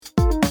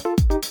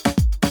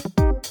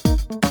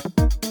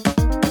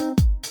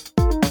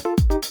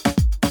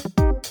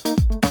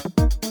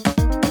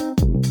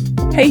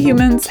Hey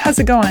humans, how's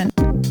it going?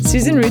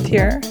 Susan Ruth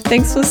here.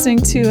 Thanks for listening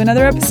to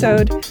another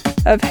episode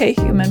of Hey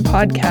Human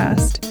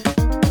Podcast.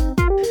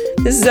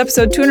 This is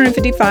episode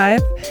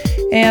 255,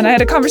 and I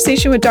had a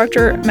conversation with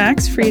Dr.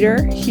 Max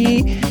Frieder. He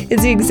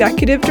is the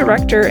executive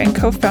director and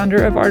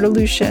co-founder of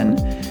Artolution.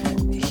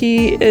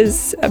 He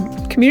is a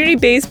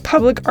community-based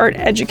public art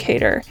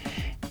educator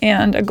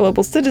and a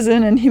global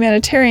citizen and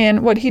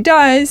humanitarian. What he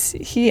does,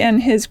 he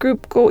and his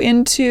group go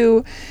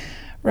into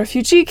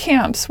refugee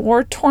camps,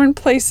 war-torn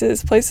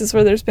places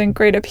where there's been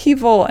great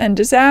upheaval and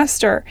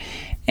disaster,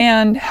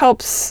 and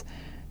helps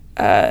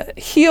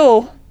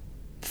heal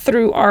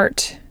through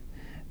art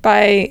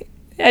by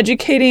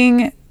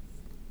educating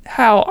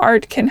how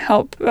art can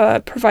help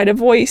provide a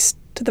voice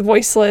to the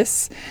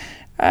voiceless,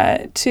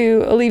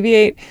 to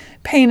alleviate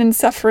pain and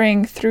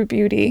suffering through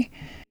beauty.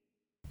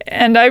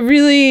 And I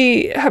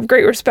really have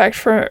great respect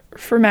for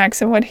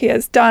Max and what he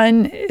has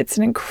done. It's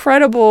an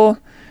incredible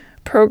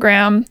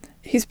program.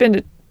 He's been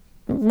to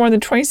more than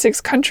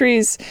 26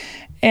 countries,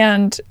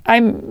 and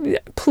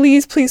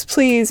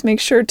please make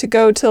sure to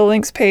go to the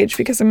links page,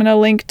 because I'm going to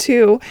link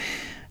to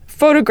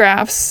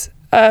photographs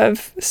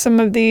of some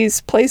of these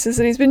places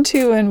that he's been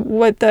to and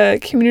what the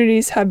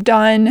communities have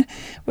done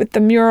with the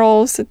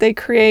murals that they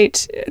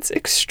create. It's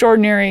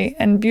extraordinary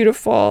and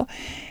beautiful.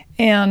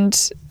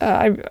 And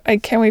I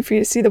can't wait for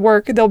you to see the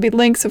work. There'll be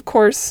links, of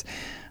course,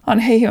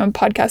 on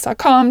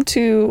heyhumanpodcast.com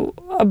to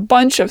a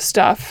bunch of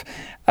stuff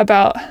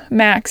about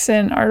Max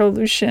and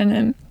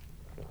Artolution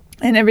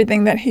and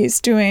everything that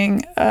he's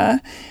doing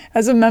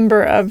as a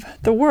member of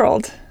the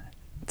world.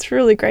 It's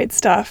really great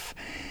stuff.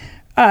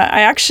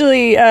 I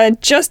actually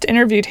just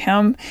interviewed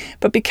him,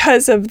 but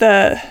because of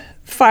the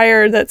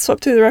fire that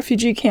swept through the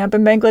refugee camp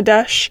in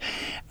Bangladesh,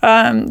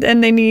 and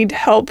they need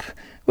help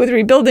with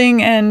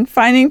rebuilding and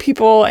finding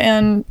people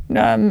and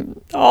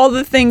all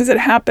the things that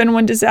happen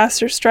when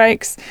disaster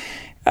strikes.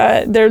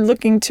 They're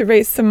looking to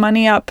raise some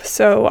money up.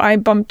 So I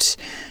bumped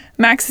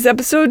Max's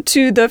episode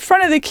to the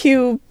front of the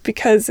queue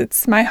because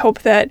it's my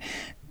hope that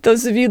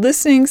those of you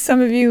listening,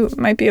 some of you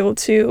might be able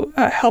to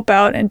help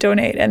out and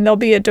donate. And there'll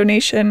be a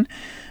donation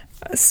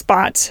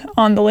spot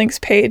on the links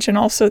page and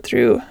also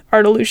through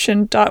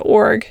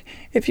artolution.org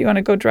if you want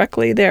to go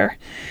directly there.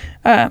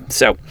 Yeah,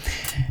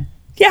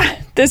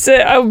 this is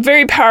a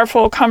very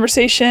powerful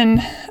conversation.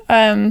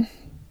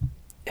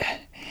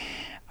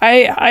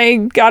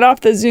 I got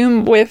off the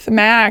Zoom with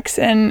Max,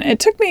 and it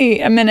took me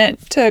a minute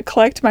to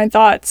collect my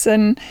thoughts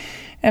and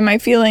my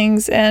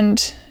feelings.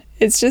 And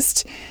it's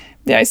just,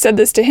 I said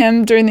this to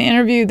him during the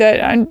interview,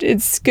 that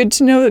it's good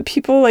to know that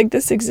people like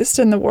this exist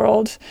in the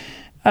world.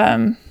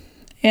 And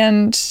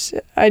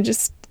I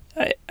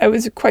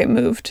was quite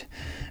moved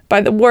by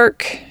the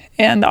work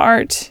and the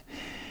art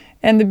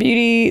and the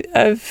beauty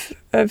of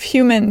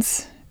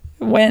humans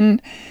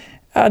when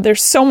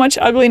there's so much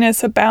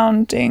ugliness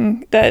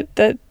abounding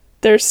that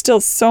there's still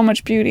so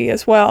much beauty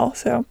as well.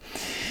 So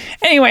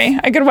anyway,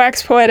 I could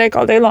wax poetic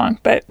all day long,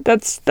 but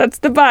that's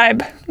the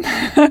vibe.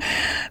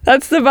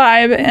 That's the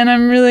vibe, and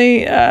I'm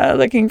really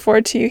looking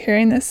forward to you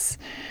hearing this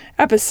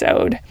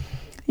episode.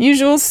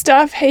 Usual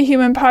stuff, Hey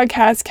Human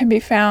Podcast can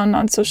be found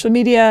on social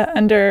media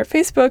under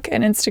Facebook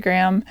and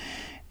Instagram.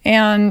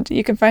 And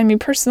you can find me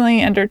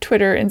personally under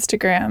Twitter,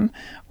 Instagram,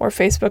 or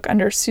Facebook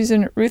under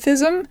Susan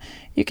Ruthism.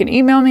 You can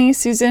email me,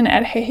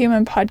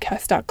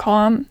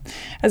 susan@heyhumanpodcast.com.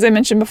 As I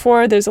mentioned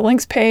before, there's a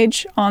links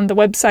page on the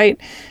website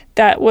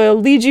that will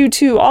lead you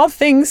to all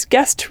things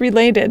guest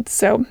related.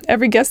 So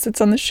every guest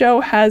that's on the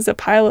show has a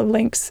pile of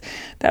links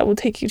that will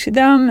take you to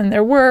them and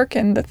their work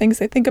and the things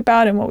they think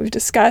about and what we've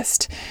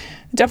discussed.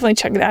 Definitely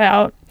check that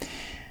out.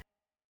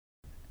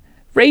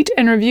 Rate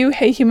and review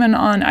Hey Human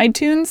on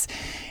iTunes.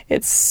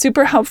 It's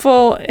super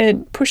helpful.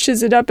 It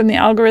pushes it up in the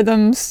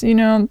algorithms,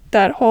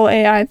 that whole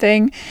AI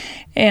thing.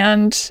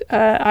 And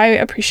I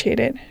appreciate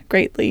it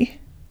greatly.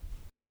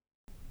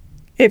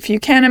 If you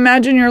can't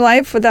imagine your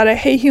life without a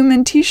Hey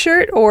Human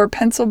t-shirt or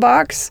pencil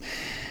box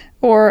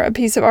or a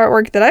piece of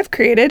artwork that I've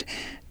created,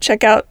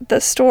 check out the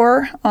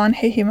store on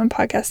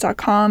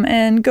heyhumanpodcast.com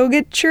and go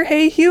get your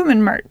Hey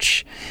Human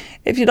merch.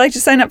 If you'd like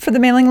to sign up for the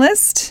mailing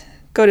list,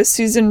 go to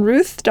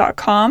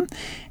susanruth.com.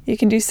 You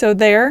can do so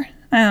there.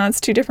 I know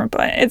it's too different,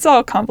 but it's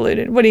all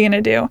convoluted. What are you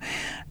going to do?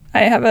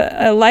 I have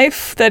a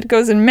life that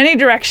goes in many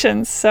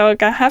directions, so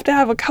I have to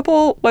have a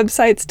couple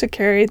websites to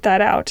carry that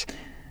out.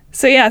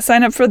 So yeah,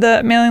 sign up for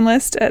the mailing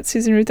list at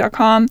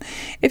susanruth.com.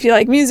 If you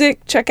like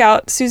music, check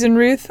out Susan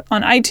Ruth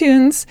on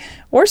iTunes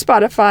or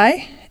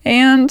Spotify.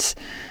 And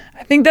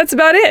I think that's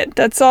about it.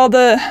 That's all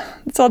the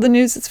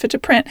news that's fit to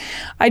print.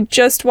 I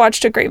just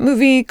watched a great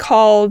movie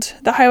called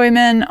The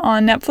Highwaymen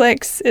on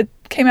Netflix. It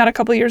came out a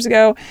couple of years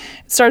ago.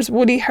 It stars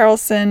Woody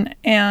Harrelson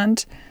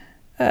and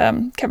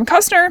Kevin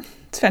Costner.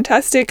 It's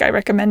fantastic. I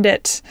recommend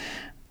it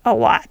a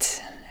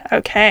lot.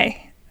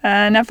 Okay,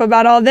 enough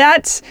about all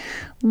that.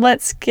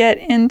 Let's get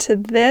into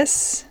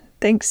this.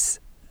 Thanks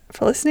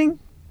for listening.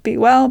 Be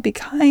well, be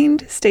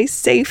kind, stay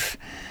safe.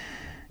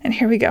 And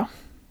here we go.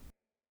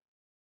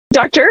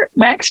 Dr.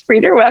 Max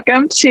Frieder,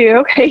 welcome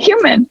to Hey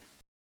Human.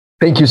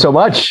 Thank you so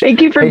much. Thank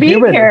you for being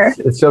human. here.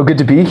 It's so good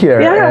to be here.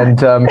 Yeah.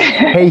 And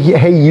hey,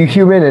 you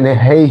human, and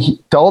hey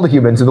to all the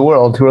humans in the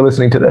world who are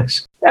listening to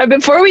this.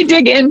 Before we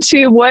dig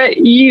into what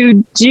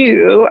you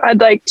do,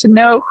 I'd like to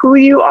know who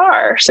you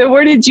are. So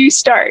where did you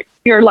start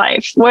your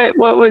life? What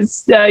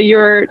was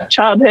your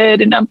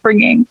childhood and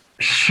upbringing?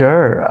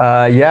 Sure.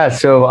 Yeah.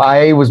 So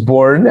I was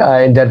born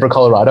in Denver,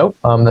 Colorado.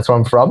 That's where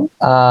I'm from.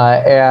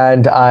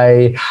 And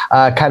I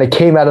kind of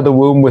came out of the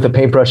womb with a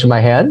paintbrush in my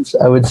hands,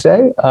 I would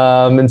say.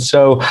 And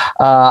so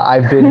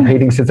I've been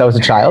painting since I was a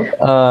child.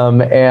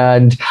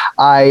 And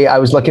I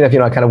was lucky enough,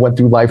 I kind of went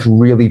through life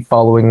really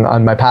following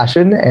on my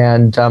passion.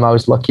 And I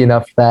was lucky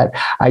enough that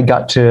I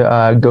got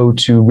to go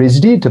to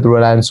RISD, to the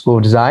Rhode Island School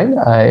of Design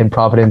in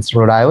Providence,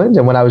 Rhode Island.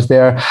 And when I was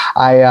there,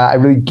 I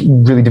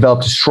really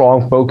developed a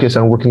strong focus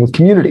on working with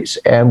communities.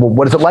 And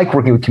what is it like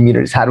working with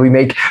communities? How do we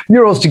make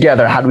murals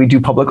together? How do we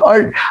do public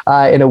art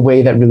in a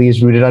way that really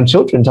is rooted on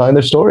children telling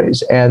their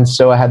stories? And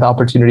so I had the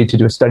opportunity to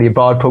do a study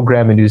abroad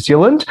program in New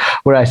Zealand,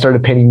 where I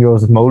started painting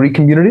murals with Maori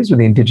communities, with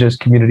the indigenous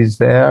communities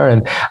there,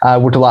 and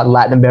worked a lot in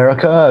Latin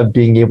America,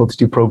 being able to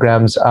do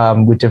programs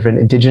with different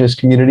indigenous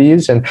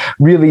communities, and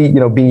really,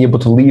 being able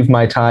to leave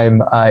my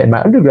time in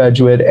my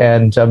undergraduate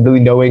and really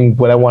knowing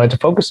what I wanted to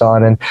focus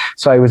on. And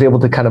so I was able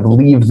to kind of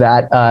leave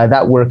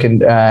that work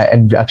and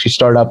actually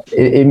start up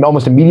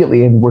almost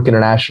immediately and work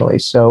internationally.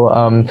 So,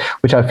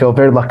 which I feel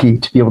very lucky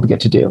to be able to get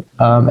to do,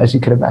 as you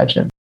can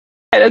imagine.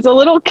 As a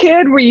little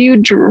kid, were you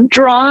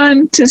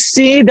drawn to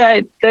see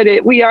that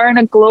we are in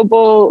a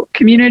global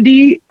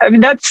community? I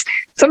mean, that's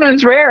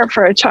sometimes rare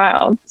for a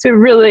child to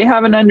really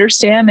have an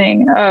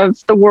understanding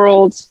of the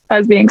world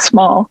as being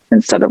small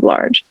instead of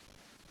large.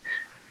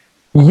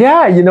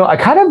 Yeah,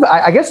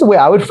 I guess the way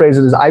I would phrase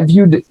it is I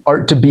viewed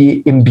art to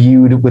be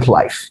imbued with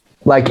life.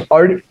 Like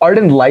art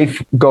and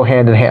life go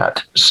hand in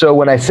hand. So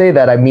when I say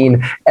that, I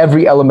mean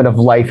every element of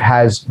life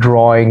has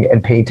drawing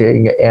and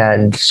painting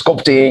and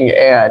sculpting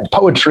and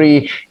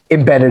poetry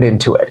embedded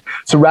into it.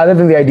 So rather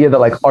than the idea that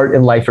like art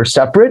and life are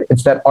separate,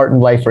 it's that art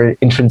and life are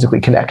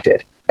intrinsically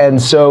connected.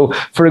 And so,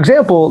 for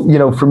example,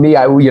 for me,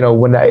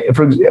 when I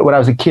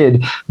was a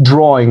kid,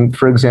 drawing,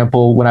 for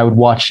example, when I would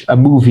watch a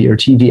movie or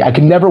TV, I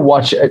could never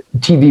watch a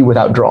TV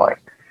without drawing.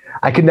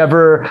 I could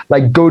never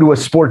go to a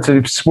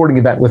sporting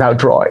event without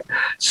drawing.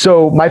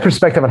 So my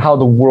perspective on how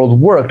the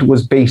world worked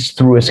was based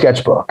through a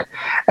sketchbook.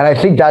 And I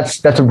think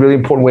that's a really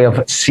important way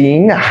of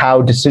seeing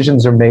how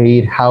decisions are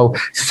made, how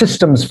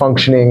systems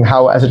functioning,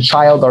 how as a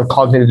child our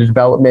cognitive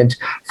development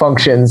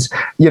functions.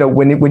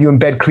 When you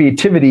embed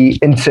creativity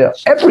into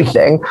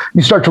everything,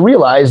 you start to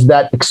realize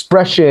that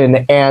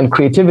expression and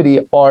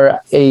creativity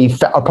are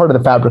part of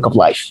the fabric of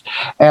life.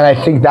 And I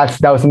think that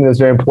was something that was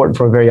very important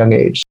from a very young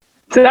age.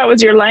 So that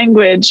was your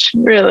language,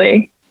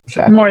 really,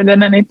 exactly. More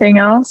than anything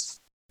else?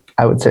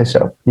 I would say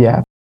so,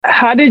 yeah.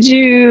 How did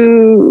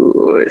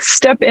you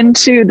step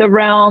into the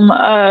realm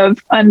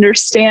of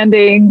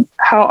understanding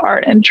how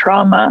art and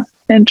trauma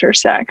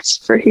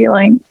intersect for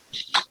healing?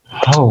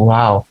 Oh,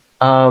 wow.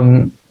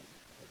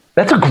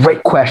 That's a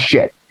great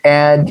question.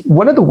 And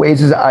one of the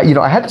ways is,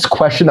 I had this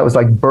question that was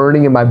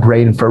burning in my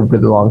brain for a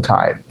really long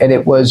time. And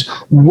it was,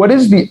 what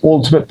is the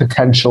ultimate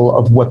potential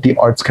of what the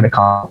arts can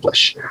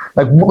accomplish?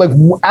 Like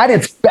at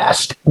its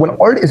best, when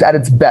art is at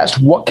its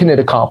best, what can it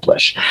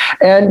accomplish?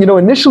 And,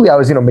 initially I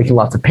was, making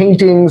lots of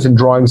paintings and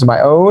drawings of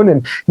my own.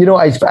 And,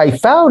 I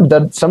found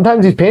that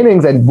sometimes these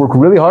paintings, I'd work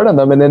really hard on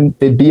them and then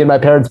they'd be in my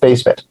parents'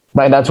 basement.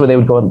 Right, and that's where they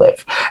would go and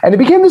live. And it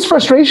became this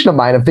frustration of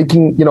mine of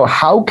thinking,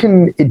 how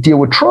can it deal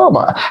with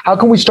trauma? How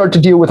can we start to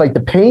deal with the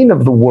pain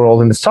of the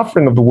world and the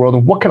suffering of the world?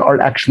 And what can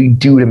art actually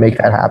do to make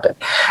that happen?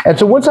 And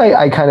so once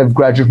I kind of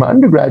graduated from my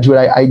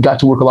undergraduate, I got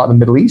to work a lot in the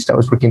Middle East. I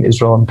was working in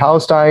Israel and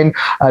Palestine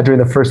during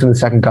the first and the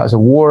second Gaza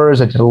wars.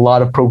 I did a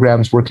lot of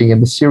programs working in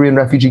the Syrian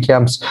refugee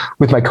camps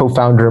with my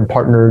co-founder and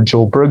partner,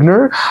 Joel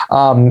Bergner,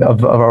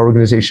 of our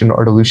organization,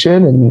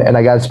 Artolution. And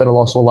I got to spend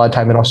also a lot of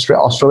time in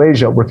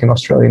Australasia, working in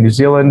Australia and New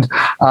Zealand,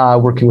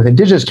 working with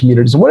indigenous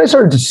communities. And what I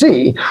started to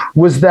see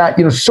was that,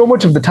 so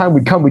much of the time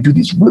we'd do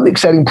these really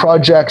exciting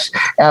projects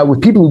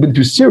with people who've been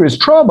through serious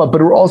trauma, but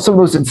who are also the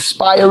most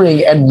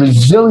inspiring and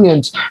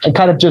resilient and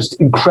kind of just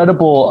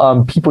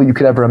incredible people you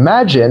could ever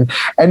imagine.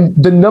 And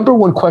the number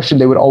one question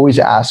they would always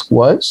ask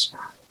was,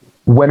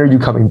 when are you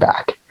coming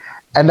back?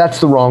 And that's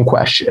the wrong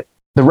question.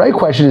 The right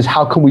question is,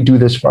 how can we do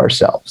this for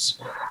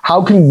ourselves?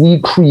 How can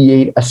we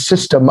create a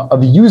system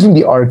of using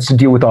the arts to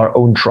deal with our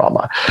own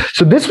trauma?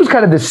 So this was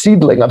kind of the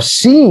seedling of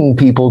seeing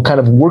people kind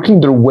of working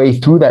their way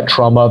through that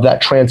trauma, of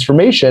that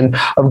transformation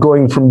of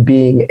going from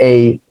being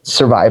a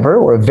survivor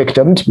or a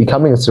victim to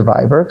becoming a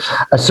survivor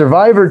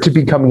to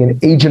becoming an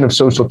agent of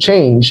social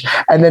change,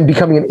 and then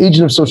becoming an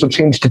agent of social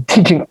change to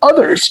teaching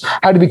others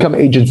how to become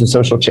agents of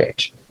social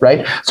change,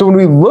 right? So when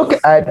we look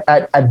at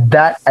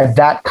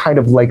that kind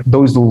of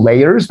those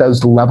layers,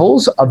 those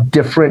levels of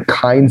different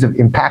kinds of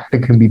impact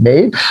that can be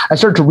made, I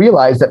start to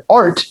realize that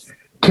art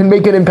can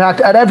make an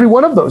impact at every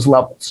one of those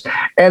levels,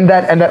 and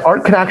that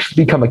art can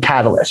actually become a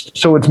catalyst.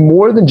 So it's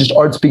more than just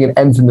arts being an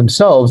ends in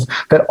themselves,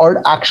 that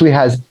art actually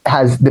has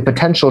the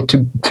potential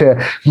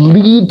to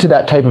lead to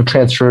that type of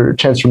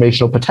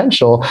transformational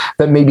potential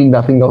that maybe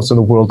nothing else in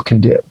the world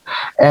can do.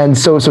 And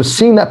so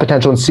seeing that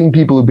potential and seeing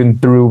people who've been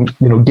through,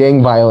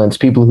 gang violence,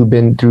 people who've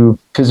been through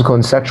physical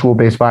and sexual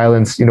based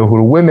violence, who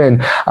are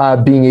women,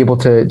 being able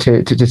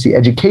to see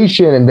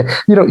education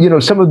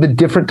and, some of the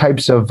different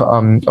types of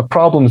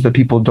problems that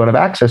people don't have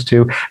access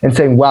to, and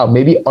saying, wow,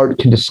 maybe art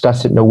can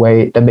discuss it in a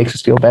way that makes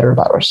us feel better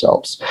about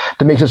ourselves,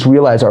 that makes us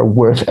realize our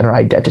worth and our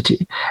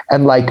identity.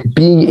 And like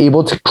being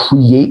able to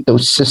create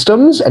those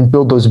systems and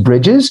build those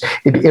bridges,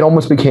 it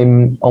almost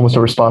became almost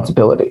a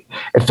responsibility.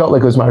 It felt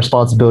like it was my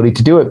responsibility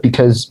to do it,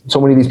 because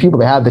so many of these people,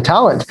 they have the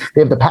talent,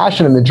 they have the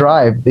passion and the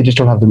drive, they just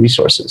don't have the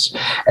resources.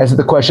 And so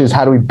the question is,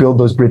 how do we build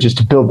those bridges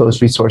to build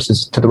those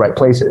resources to the right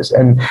places?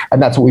 And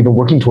that's what we've been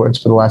working towards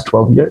for the last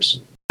 12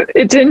 years.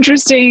 It's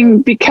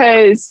interesting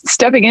because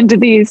stepping into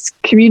these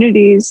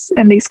communities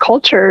and these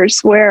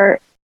cultures where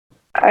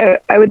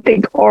I would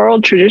think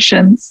oral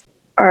traditions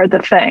are the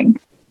thing.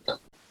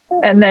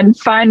 And then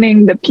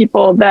finding the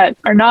people that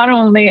are not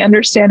only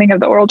understanding of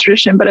the oral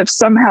tradition, but have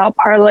somehow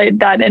parlayed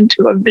that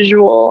into a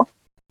visual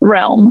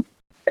realm.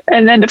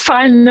 And then to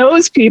find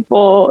those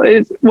people,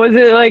 was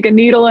it like a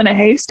needle in a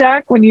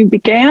haystack when you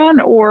began?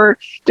 Or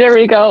did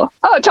we go,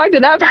 oh, talk to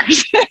that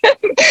person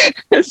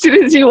as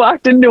soon as you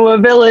walked into a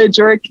village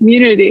or a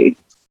community?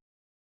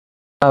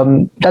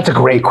 That's a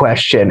great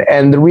question.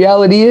 And the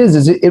reality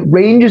is it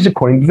ranges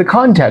according to the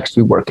context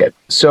we work in.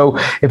 So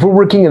if we're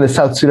working in the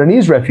South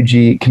Sudanese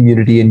refugee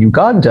community in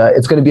Uganda,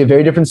 it's going to be a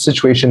very different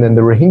situation than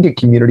the Rohingya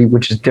community,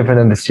 which is different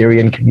than the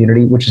Syrian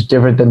community, which is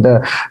different than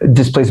the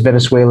displaced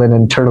Venezuelan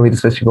and internally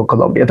displaced people in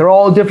Colombia. They're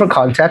all different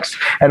contexts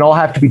and all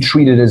have to be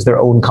treated as their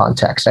own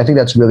context. I think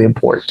that's really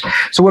important.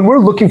 So when we're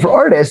looking for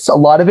artists, a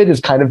lot of it is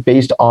kind of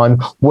based on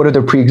what are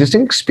their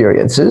pre-existing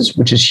experiences,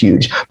 which is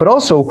huge, but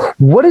also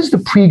what is the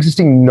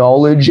pre-existing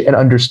knowledge and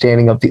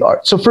understanding of the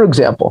art. So for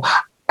example,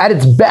 at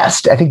its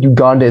best, I think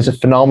Uganda is a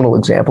phenomenal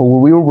example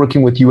where we were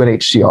working with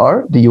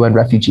UNHCR, the UN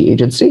Refugee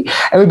Agency,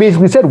 and we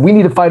basically said, we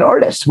need to find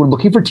artists. We're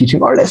looking for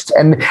teaching artists.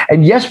 And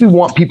yes, we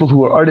want people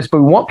who are artists,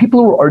 but we want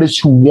people who are artists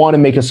who want to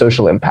make a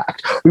social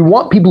impact. We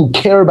want people who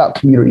care about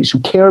communities, who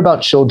care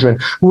about children,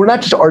 who are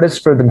not just artists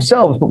for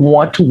themselves, but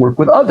want to work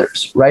with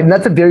others, right? And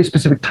that's a very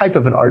specific type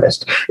of an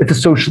artist. It's a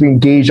socially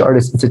engaged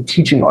artist. It's a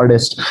teaching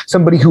artist,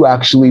 somebody who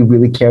actually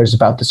really cares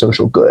about the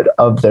social good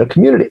of their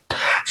community.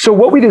 So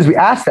what we did is we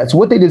asked that. So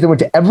what they did is they went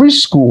to every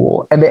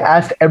school and they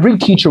asked every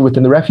teacher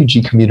within the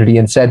refugee community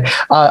and said,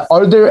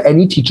 are there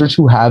any teachers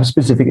who have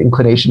specific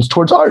inclinations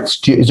towards arts?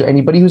 Is there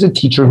anybody who's a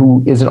teacher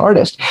who is an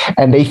artist?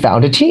 And they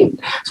found a team.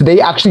 So they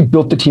actually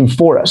built the team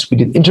for us. We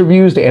did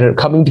interviews, they ended up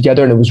coming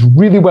together, and it was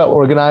really well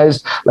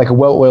organized, like a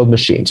well-oiled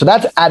machine. So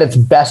that's at its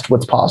best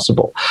what's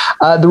possible.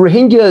 The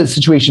Rohingya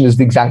situation is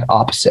the exact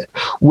opposite.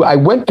 I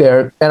went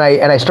there and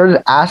I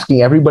started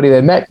asking everybody that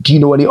I met, do you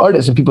know any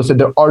artists? And people said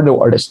there are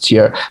no artists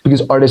here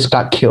because artists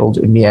got killed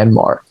in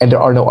Myanmar and there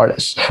are no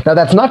artists. Now,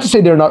 that's not to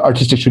say there are not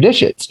artistic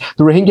traditions.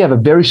 The Rohingya have a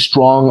very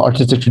strong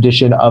artistic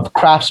tradition of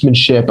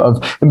craftsmanship,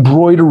 of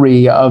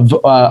embroidery, of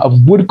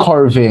wood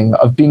carving,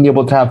 of being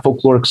able to have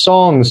folkloric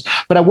songs.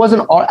 But I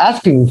wasn't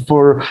asking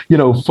for,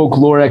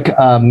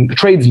 folkloric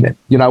tradesmen.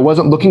 I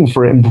wasn't looking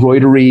for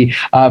embroidery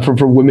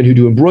for women who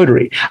do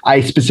embroidery.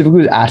 I specifically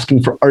was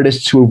asking for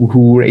artists who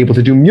were able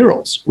to do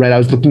murals, right? I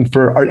was looking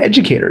for art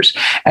educators.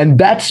 And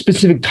that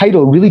specific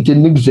title really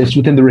didn't exist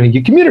within the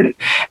Rohingya community.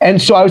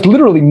 And so I was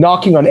literally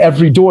knocking on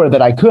every door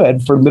that I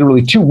could for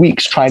literally 2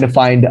 weeks trying to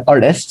find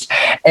artists.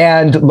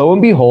 And lo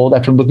and behold,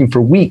 after looking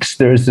for weeks,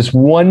 there's this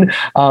one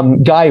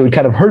guy who had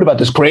kind of heard about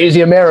this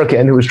crazy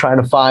American who was trying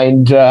to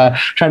find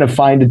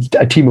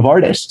a team of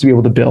artists to be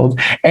able to build.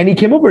 And he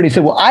came over and he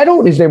said,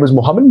 his name was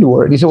Mohammed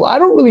Noor. And he said, I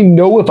don't really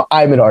know if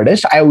I'm an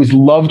artist. I always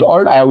loved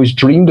art. I always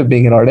dreamed of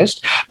being an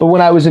artist. But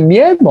when I was in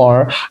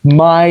Myanmar,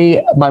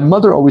 my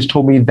mother always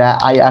told me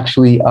that I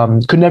actually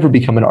could never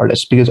become an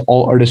artist because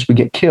all artists would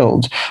get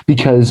killed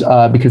because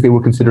they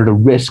were considered a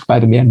risk by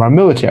the Myanmar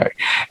military.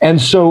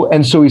 And so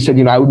he said,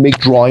 I would make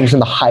drawings in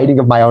the hiding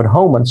of my own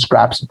home on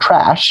scraps of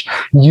trash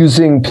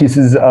using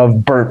pieces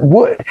of burnt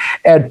wood.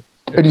 And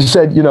he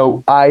said,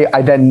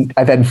 I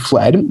then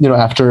fled,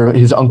 after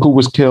his uncle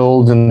was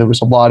killed and there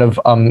was a lot of,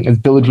 his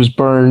village was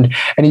burned,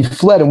 and he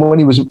fled. And when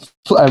he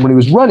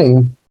was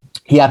running,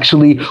 he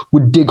actually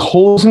would dig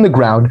holes in the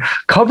ground,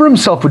 cover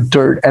himself with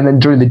dirt, and then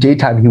during the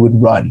daytime he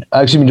would run.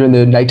 During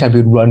the nighttime he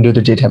would run, during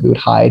the daytime he would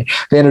hide.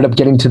 They ended up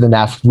getting to the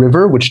Naf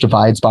River, which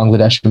divides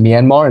Bangladesh and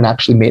Myanmar, and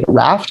actually made a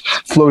raft,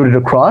 floated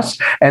across.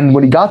 And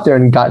when he got there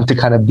and got into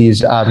kind of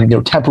these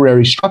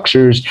temporary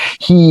structures,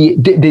 they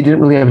didn't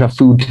really have enough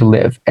food to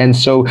live. And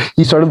so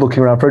he started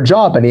looking around for a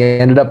job, and he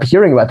ended up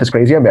hearing about this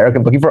crazy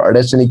American looking for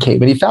artists, and he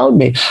came and he found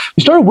me.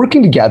 We started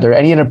working together,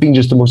 and he ended up being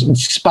just the most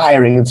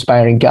inspiring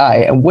guy.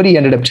 And what he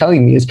ended up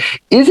telling me is,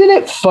 isn't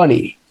it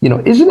funny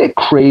isn't it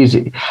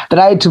crazy that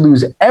I had to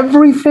lose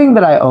everything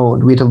that I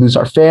owned? We had to lose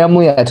our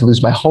family. I had to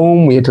lose my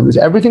home. We had to lose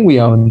everything we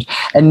owned.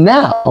 And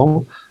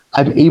now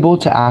I'm able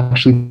to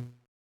actually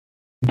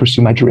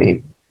pursue my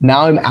dream.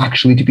 Now I'm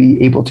actually to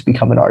be able to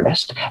become an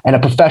artist and a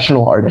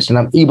professional artist, and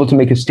I'm able to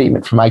make a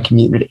statement for my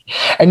community.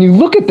 And you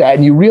look at that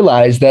and you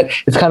realize that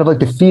it's kind of like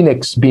the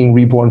phoenix being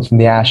reborn from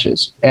the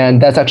ashes.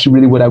 And that's actually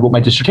really what I wrote my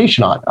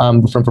dissertation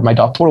on. For my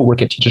doctoral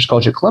work at Teachers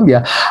College at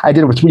Columbia, I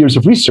did over 3 years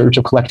of research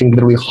of collecting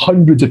literally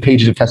hundreds of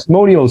pages of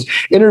testimonials,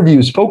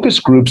 interviews, focus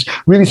groups,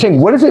 really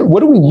saying, what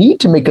do we need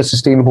to make a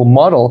sustainable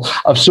model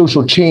of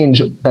social change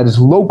that is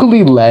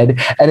locally led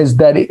and is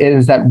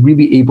that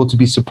really able to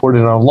be supported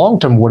in our long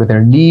term? What are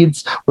their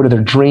needs? What are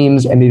their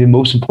dreams? And maybe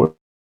most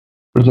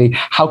importantly,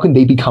 how can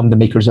they become the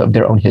makers of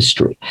their own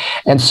history?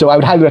 And so I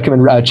would highly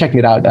recommend checking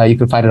it out. You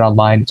can find it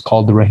online. It's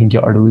called the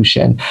Rohingya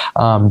Artolution,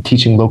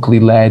 teaching locally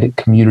led,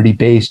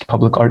 community-based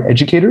public art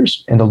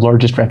educators in the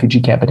largest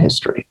refugee camp in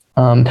history.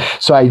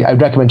 So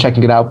I'd recommend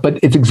checking it out. But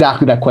it's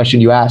exactly that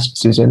question you asked,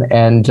 Susan,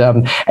 and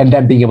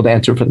then being able to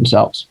answer it for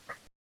themselves.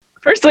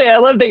 Firstly, I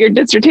love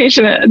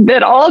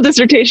that all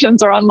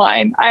dissertations are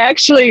online. I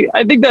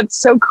think that's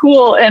so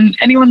cool. And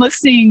anyone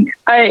listening,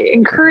 I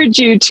encourage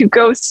you to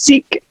go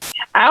seek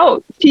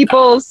out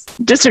people's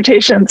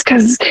dissertations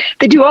because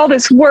they do all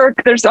this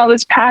work. There's all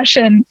this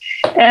passion,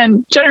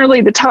 and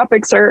generally the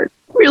topics are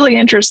really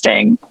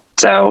interesting.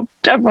 So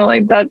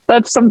definitely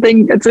that's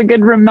something, it's a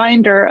good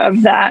reminder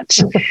of that.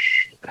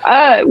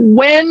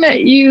 When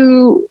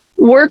you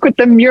work with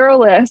the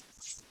muralists,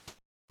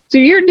 so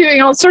you're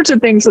doing all sorts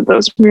of things with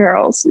those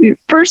murals.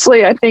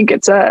 Firstly, I think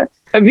it's a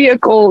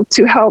vehicle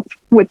to help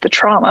with the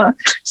trauma.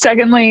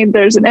 Secondly,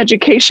 there's an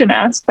education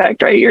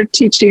aspect, right? You're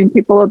teaching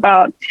people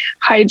about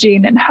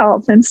hygiene and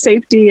health and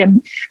safety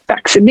and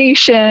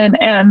vaccination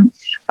and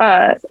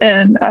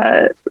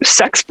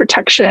sex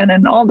protection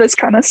and all this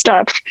kind of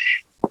stuff.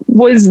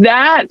 Was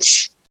that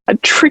a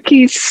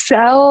tricky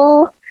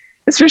sell,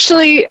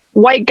 especially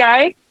white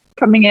guy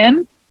coming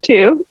in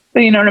too?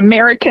 An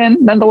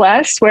American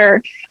nonetheless,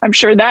 where I'm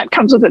sure that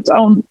comes with its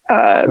own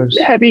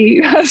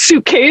heavy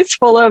suitcase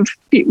full of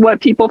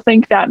what people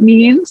think that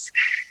means.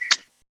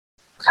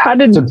 How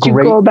did you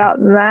go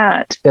about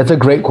that? That's a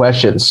great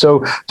question.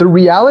 So the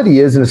reality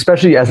is, and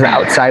especially as an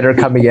outsider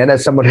coming in,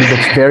 as someone who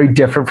looks very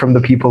different from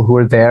the people who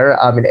are there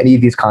in any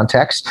of these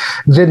contexts,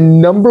 the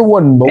number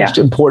one most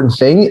important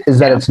thing is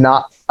that it's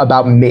not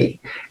about me.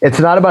 It's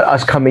not about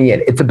us coming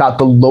in. It's about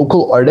the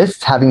local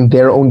artists having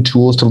their own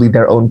tools to lead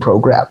their own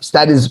programs.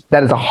 That is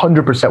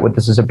 100% what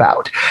this is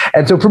about.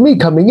 And so for me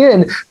coming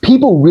in,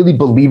 people really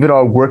believe in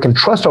our work and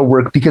trust our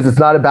work because it's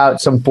not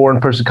about some foreign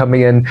person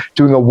coming in,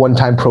 doing a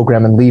one-time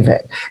program and leaving.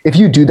 If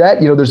you do that,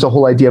 there's the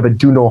whole idea of a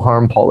do no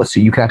harm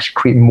policy. You can actually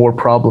create more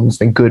problems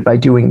than good by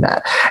doing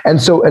that. And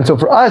so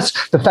for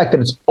us, the fact that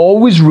it's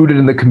always rooted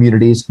in the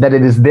communities, that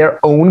it is their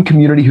own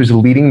community who's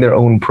leading their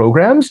own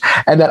programs,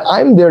 and that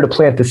I'm there to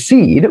plant the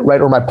seed,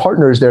 right? Or my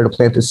partner is there to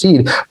plant the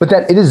seed, but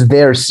that it is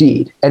their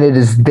seed and it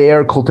is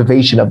their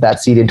cultivation of that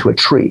seed into a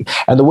tree.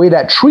 And the way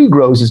that tree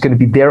grows is going to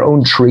be their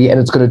own tree, and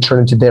it's going to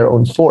turn into their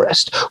own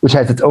forest, which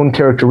has its own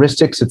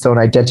characteristics, its own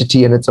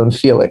identity, and its own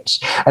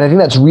feelings. And I think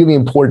that's really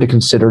important to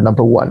consider,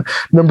 number one.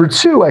 Number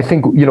two, I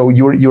think,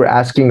 you were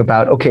asking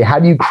about, okay, how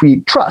do you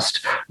create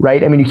trust,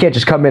 right? I mean, you can't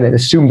just come in and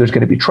assume there's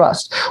going to be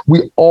trust.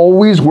 We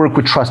always work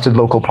with trusted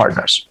local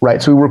partners,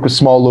 right? So we work with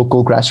small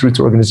local grassroots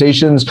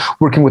organizations,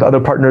 working with other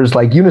partners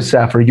like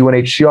UNICEF or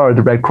UNHCR,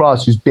 the Red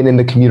Cross, who's been in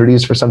the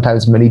communities for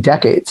sometimes many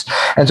decades.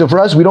 And so for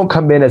us, we don't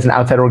come in as an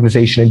outside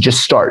organization and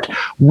just start.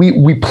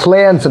 We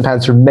plan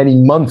sometimes for many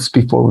months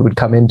before we would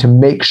come in to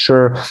make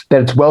sure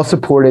that it's well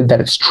supported, that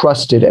it's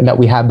trusted, and that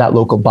we have that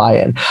local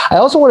buy-in. I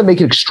also want to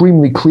make it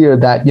extremely clear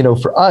that,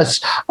 for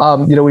us,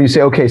 when you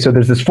say, okay, so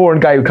there's this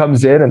foreign guy who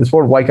comes in and this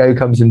foreign white guy who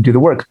comes in and do the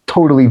work,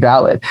 totally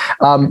valid.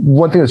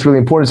 One thing that's really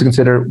important is to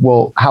consider,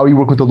 well, how are you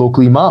working with the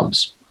local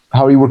imams?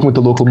 How are you working with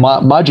the local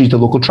majis, the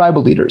local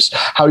tribal leaders?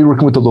 How are you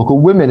working with the local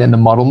women and the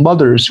model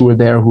mothers who are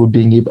there, who are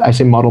being able, I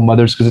say model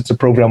mothers because it's a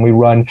program we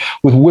run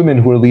with women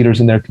who are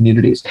leaders in their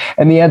communities.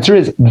 And the answer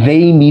is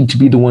they need to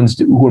be the ones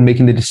who are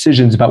making the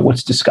decisions about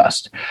what's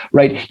discussed,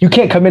 right? You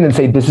can't come in and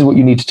say, this is what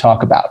you need to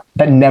talk about.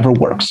 That never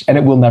works, and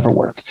it will never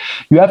work.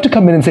 You have to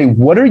come in and say,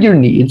 what are your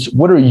needs?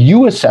 What are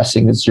you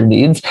assessing as your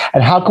needs?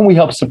 And how can we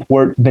help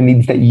support the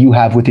needs that you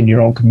have within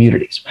your own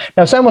communities?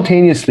 Now,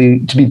 simultaneously,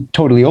 to be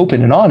totally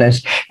open and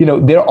honest,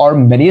 there are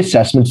many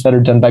assessments that are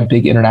done by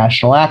big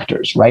international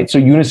actors, right? So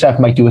UNICEF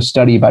might do a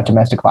study about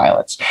domestic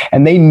violence,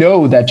 and they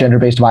know that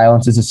gender-based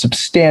violence is a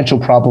substantial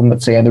problem,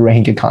 let's say, in the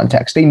Rohingya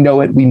context. They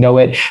know it, we know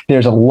it.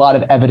 There's a lot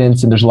of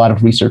evidence and there's a lot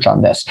of research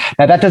on this.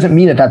 Now, that doesn't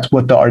mean that that's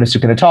what the artists are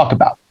going to talk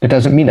about. It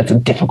doesn't mean it's a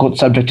difficult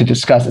subject to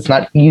discuss. It's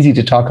not easy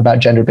to talk about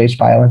gender-based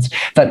violence.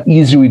 It's not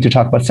easy to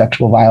talk about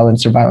sexual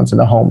violence or violence in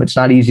the home. It's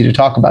not easy to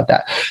talk about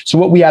that. So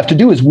what we have to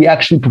do is we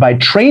actually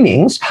provide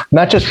trainings,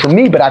 not just for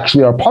me, but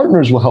actually our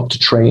partners will help to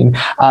train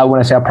when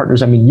I say our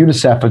partners, I mean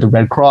UNICEF or the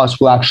Red Cross,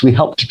 will actually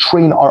help to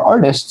train our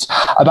artists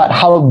about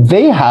how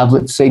they have,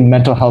 let's say,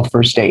 mental health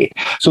first aid.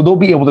 So they'll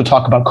be able to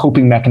talk about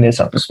coping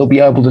mechanisms. They'll be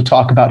able to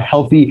talk about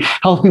healthy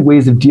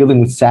ways of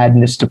dealing with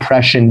sadness,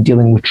 depression,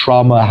 dealing with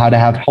trauma, how to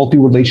have healthy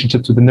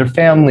relationships within their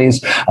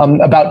families,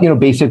 about,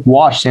 basic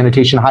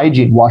sanitation,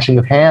 hygiene, washing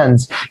of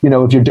hands.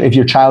 If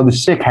your child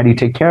is sick, how do you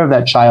take care of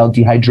that child,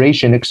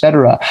 dehydration,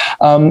 etc.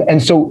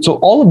 And so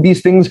all of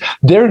these things,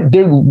 they're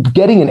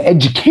getting an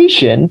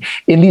education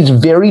in these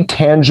very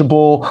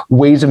tangible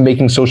ways of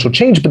making social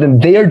change, but then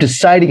they are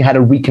deciding how to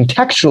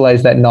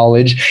recontextualize that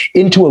knowledge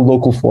into a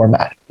local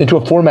format, into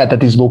a format that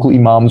these local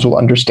imams will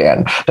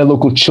understand, that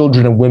local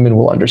children and women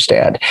will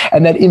understand.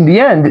 And that in the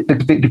end,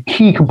 the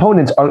key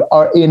components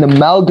are an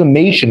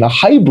amalgamation, a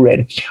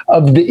hybrid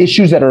of the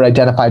issues that are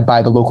identified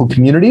by the local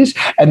communities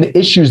and the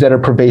issues that are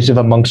pervasive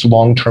amongst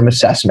long-term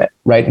assessment,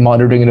 right?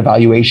 Monitoring and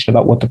evaluation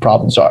about what the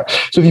problems are.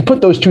 So if you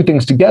put those two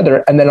things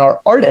together and then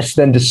our artists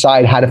then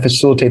decide how to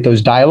facilitate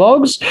those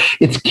dialogues,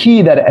 it's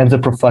key that it ends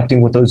up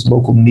reflecting what those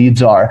local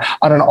needs are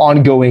on an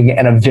ongoing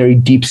and a very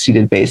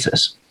deep-seated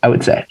basis, I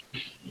would say.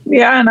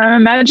 Yeah, and I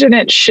imagine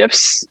it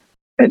shifts.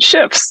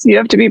 You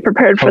have to be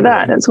prepared for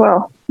that as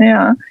well.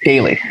 Yeah.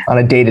 Daily, on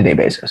a day-to-day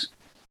basis.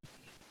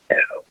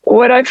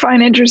 What I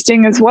find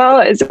interesting as well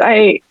is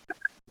I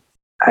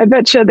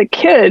bet you the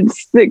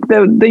kids,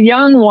 the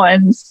young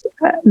ones,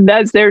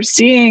 as they're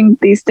seeing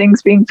these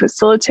things being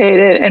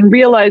facilitated and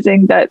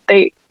realizing that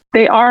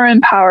they are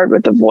empowered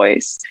with the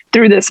voice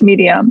through this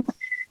medium,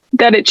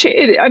 that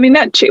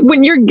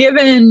when you're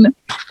given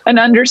an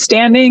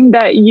understanding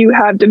that you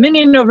have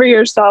dominion over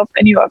yourself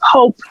and you have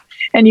hope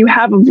and you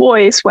have a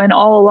voice when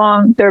all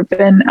along there have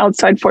been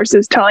outside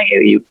forces telling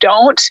you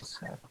don't,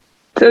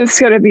 so it's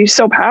going to be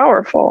so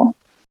powerful.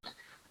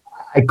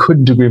 I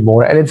couldn't agree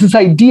more. And it's this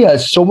idea,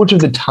 so much of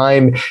the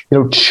time,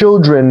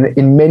 children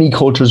in many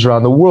cultures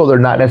around the world are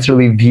not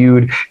necessarily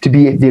viewed to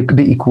be the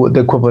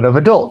equivalent of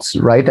adults,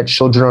 right? That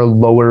children are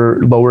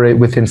lower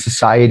within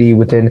society,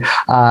 within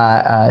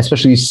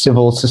especially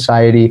civil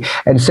society,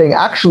 and saying,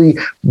 actually,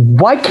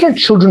 why can't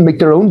children make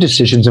their own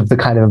decisions of the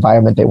kind of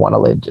environment they want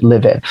to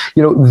live in?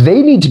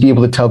 They need to be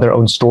able to tell their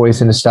own stories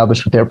and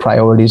establish what their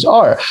priorities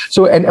are.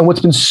 So, and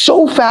what's been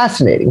so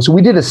fascinating, so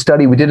we did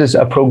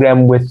a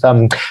program with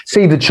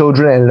Save the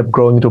Children, ended up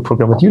growing into a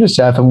program with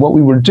UNICEF. And what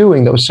we were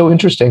doing that was so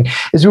interesting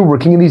is we were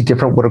working in these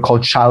different what are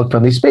called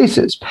child-friendly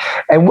spaces.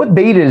 And what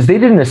they did is they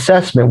did an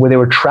assessment where they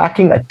were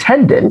tracking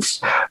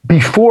attendance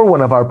before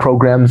one of our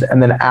programs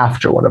and then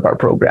after one of our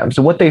programs.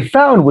 And what they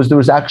found was there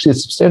was actually a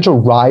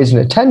substantial rise in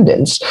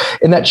attendance,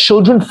 and that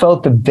children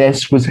felt that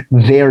this was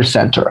their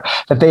center,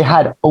 that they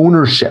had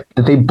ownership,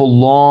 that they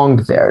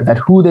belonged there, that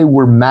who they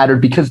were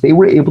mattered because they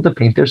were able to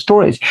paint their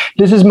stories.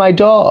 This is my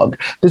dog.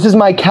 This is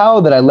my cow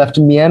that I left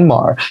in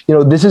Myanmar.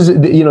 This is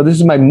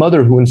my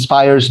mother who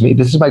inspires me.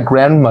 This is my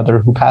grandmother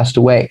who passed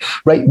away,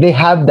 right? They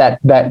have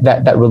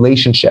that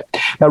relationship.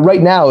 Now,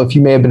 right now, if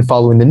you may have been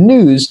following the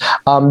news,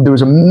 there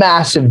was a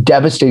massive,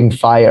 devastating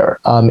fire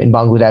in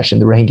Bangladesh in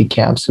the Rohingya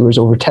camps. There was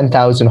over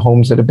 10,000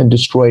 homes that have been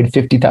destroyed.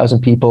 50,000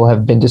 people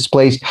have been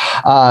displaced.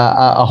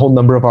 A whole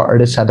number of our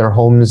artists had their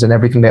homes and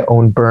everything they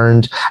owned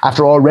burned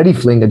after already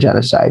fleeing a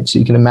genocide. So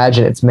you can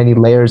imagine it's many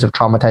layers of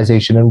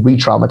traumatization and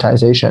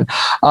re-traumatization.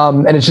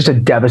 And it's just a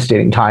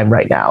devastating time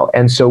right now.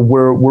 And so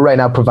we're right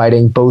now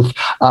providing both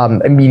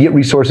immediate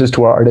resources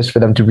to our artists for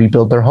them to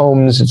rebuild their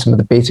homes and some of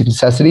the basic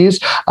necessities,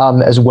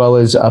 as well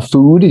as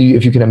food.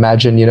 If you can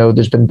imagine,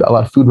 there's been a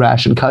lot of food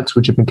ration cuts,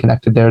 which have been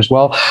connected there as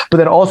well. But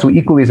then also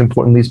equally as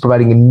importantly is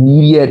providing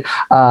immediate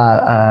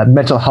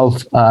mental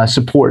health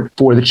support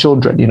for the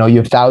children. You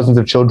have thousands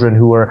of children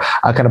who are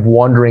kind of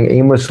wandering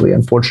aimlessly.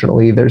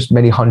 Unfortunately, there's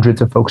many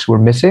hundreds of folks who are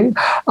missing.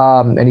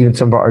 And even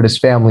some of our artists'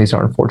 families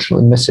are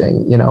unfortunately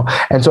missing,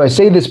 And so I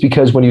say this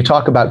because when you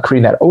talk about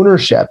creating that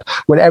ownership,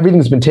 when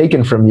everything's been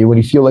taken from you, when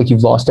you feel like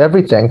you've lost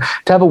everything,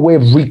 to have a way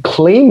of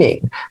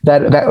reclaiming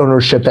that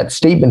ownership, that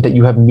statement that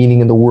you have meaning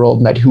in the world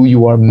and that who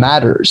you are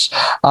matters,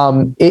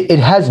 it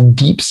has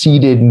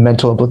deep-seated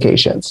mental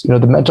implications. The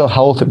mental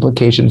health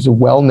implications, the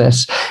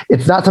wellness,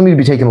 it's not something to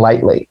be taken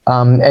lightly.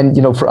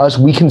 And for us,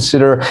 we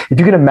consider, if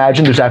you can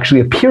imagine, there's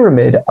actually a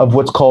pyramid of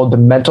what's called the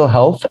mental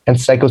health and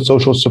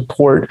psychosocial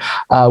support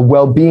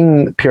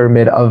well-being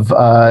pyramid of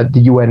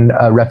the UN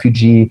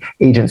Refugee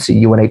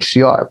Agency,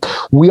 UNHCR.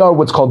 We are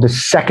what's called the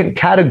second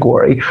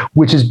category,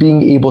 which is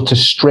being able to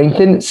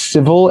strengthen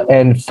civil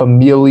and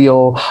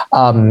familial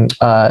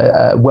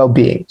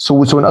well-being.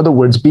 So in other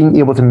words, being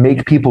able to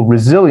make people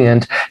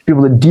resilient, be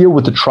able to deal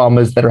with the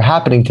traumas that are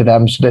happening to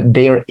them so that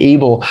they are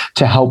able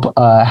to help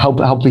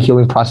the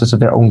healing process of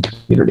their own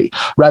community,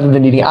 rather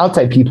than needing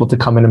outside people to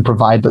come in and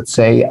provide, let's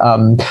say, a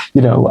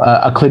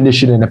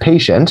clinician and a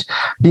patient,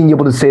 being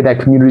able to say that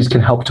communities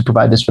can help to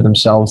provide this for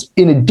themselves,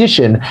 in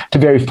addition to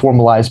very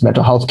formalized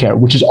mental health care,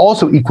 which is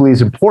also equally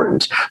as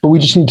important, but we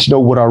just need to know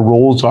what our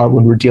roles are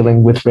when we're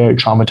dealing with very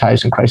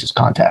traumatized and crisis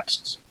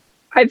contexts.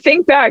 I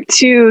think back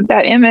to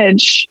that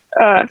image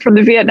from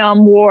the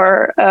Vietnam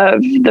War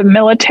of the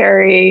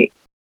military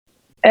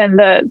and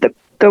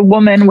the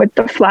woman with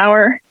the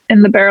flower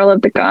in the barrel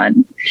of the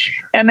gun.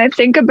 And I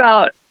think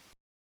about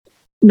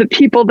the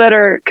people that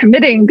are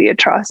committing the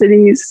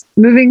atrocities,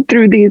 moving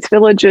through these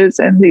villages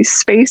and these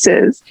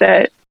spaces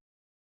that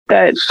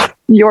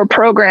your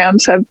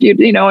programs have,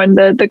 and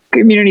the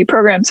community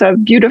programs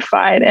have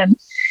beautified, and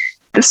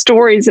the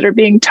stories that are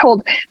being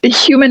told, the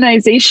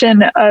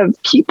humanization of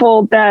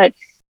people that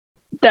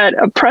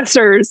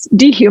oppressors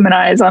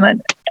dehumanize on a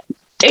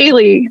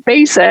daily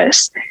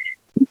basis.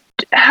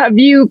 Have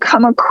you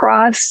come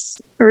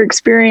across or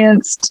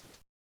experienced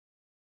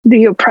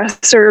the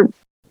oppressor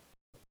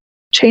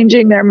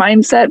changing their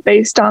mindset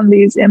based on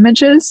these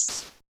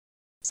images?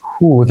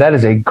 Ooh, that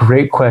is a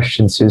great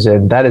question,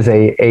 Susan. That is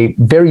a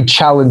very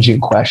challenging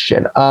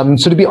question.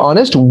 So to be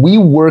honest, we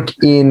work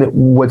in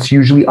what's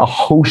usually a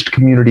host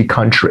community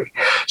country.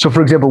 So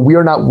for example, we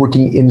are not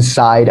working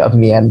inside of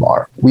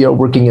Myanmar. We are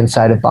working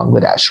inside of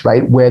Bangladesh,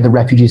 right, where the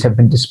refugees have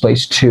been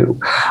displaced to.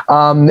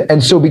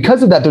 And so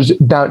because of that, there's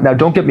now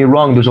don't get me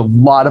wrong, there's a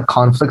lot of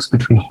conflicts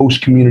between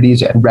host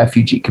communities and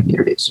refugee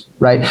communities,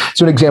 right?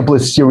 So an example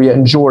is Syria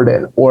and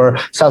Jordan, or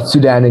South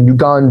Sudan and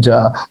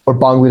Uganda, or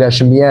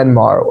Bangladesh and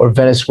Myanmar, or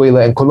Venezuela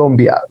and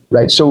Colombia,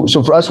 right? So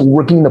for us, we're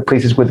working in the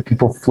places where the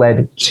people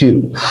fled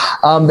to.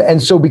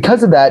 And so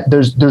because of that,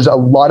 there's a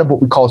lot of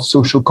what we call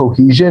social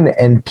cohesion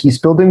and peace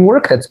building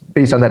work that's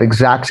based on that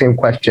exact same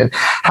question.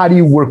 How do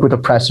you work with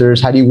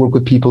oppressors? How do you work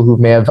with people who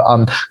may have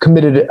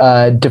committed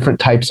different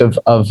types of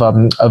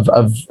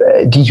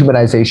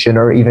dehumanization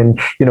or even,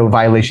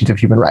 violations of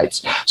human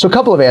rights? So a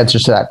couple of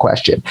answers to that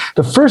question.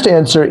 The first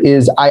answer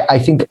is, I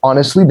think,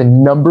 honestly, the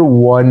number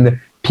one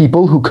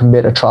people who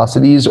commit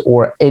atrocities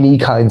or any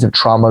kinds of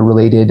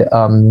trauma-related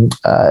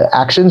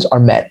actions are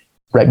men.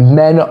 Right?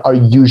 Men are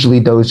usually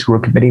those who are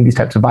committing these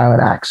types of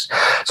violent acts.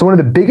 So one of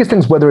the biggest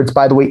things, whether it's,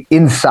 by the way,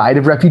 inside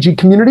of refugee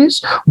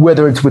communities,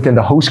 whether it's within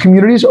the host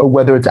communities, or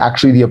whether it's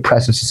actually the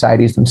oppressive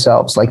societies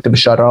themselves, like the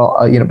Bashar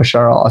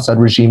al-Assad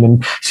regime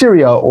in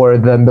Syria, or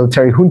the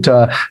military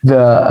junta in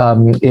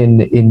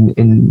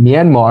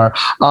Myanmar,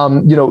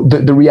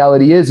 the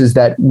reality is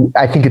that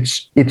I think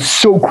it's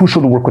so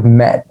crucial to work with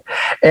men,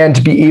 and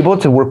to be able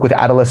to work with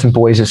adolescent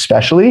boys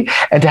especially,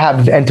 and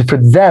for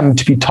them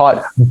to be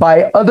taught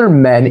by other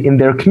men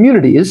in their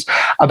communities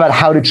about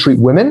how to treat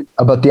women,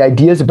 about the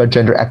ideas about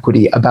gender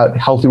equity, about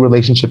healthy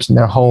relationships in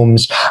their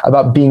homes,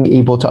 about being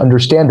able to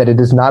understand that it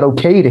is not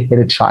okay to hit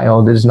a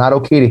child, it is not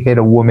okay to hit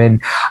a woman,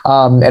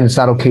 and it's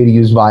not okay to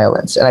use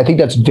violence. And I think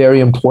that's very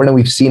important.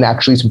 We've seen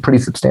actually some pretty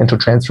substantial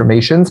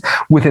transformations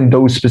within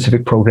those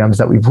specific programs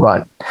that we've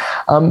run.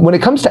 When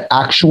it comes to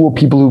actual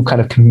people who've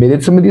kind of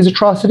committed some of these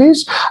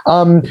atrocities,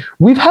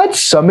 we've had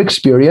some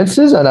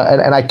experiences, and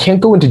I can't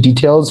go into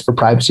details for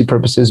privacy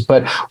purposes,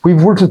 but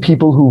we've worked with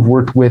people who've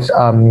worked with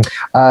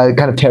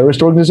kind of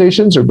terrorist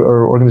organizations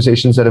or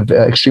organizations that have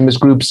extremist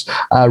groups,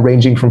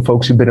 ranging from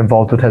folks who've been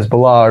involved with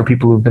Hezbollah, or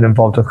people who've been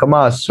involved with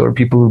Hamas, or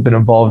people who've been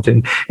involved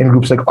in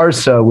groups like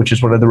ARSA, which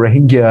is one of the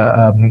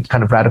Rohingya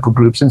kind of radical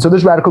groups. And so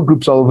there's radical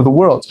groups all over the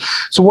world.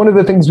 So one of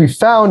the things we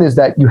found is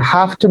that you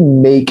have to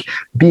make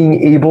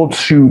being able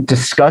to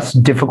discuss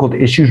difficult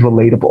issues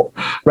relatable,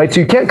 right? So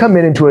you can't come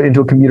into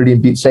a community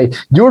and say,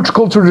 your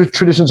cultural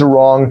traditions are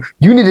wrong,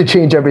 you need to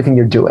change everything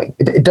you're doing.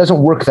 It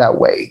doesn't work that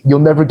way. You'll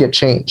never get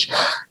change.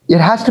 It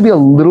has to be a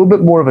little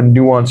bit more of a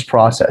nuanced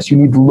process. You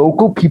need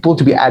local people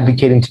to be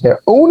advocating to their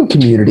own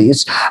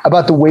communities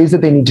about the ways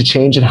that they need to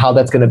change and how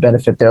that's going to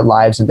benefit their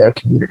lives and their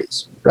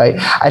communities, right?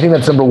 I think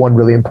that's number one,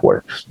 really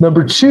important.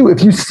 Number two,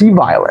 if you see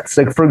violence,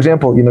 like for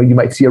example, you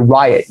might see a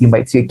riot, you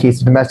might see a case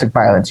of domestic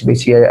violence, you may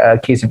see a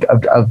case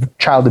of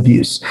child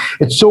abuse.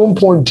 It's so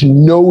important to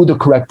know the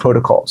correct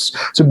protocols.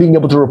 So being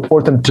able to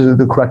report them to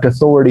the correct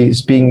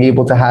authorities, being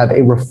able to have a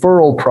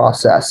referral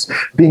process,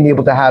 being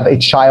able to have a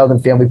child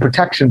and family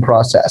protection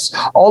process.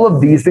 All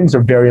of these things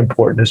are very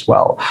important as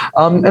well.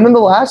 And then the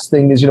last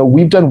thing is,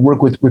 we've done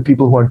work with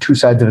people who are on two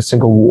sides of a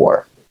single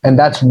war. And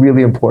that's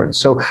really important.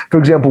 So, for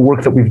example,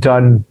 work that we've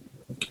done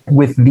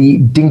with the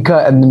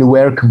Dinka and the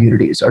Nuer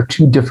communities are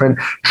two different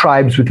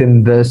tribes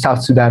within the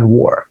South Sudan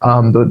war,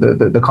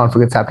 the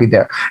conflict that's happening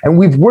there. And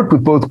we've worked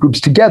with both groups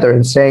together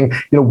and saying,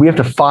 we have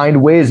to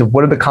find ways of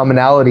what are the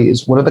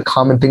commonalities, what are the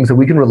common things that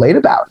we can relate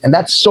about. And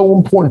that's so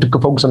important to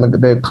focus on the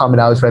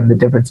commonalities rather than the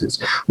differences.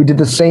 We did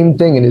the same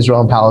thing in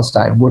Israel and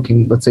Palestine,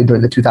 working, let's say,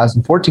 during the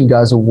 2014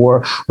 Gaza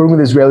war, working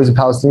with Israelis and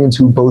Palestinians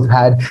who both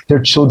had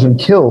their children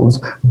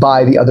killed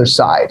by the other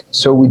side.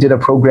 So we did a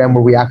program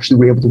where we actually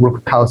were able to work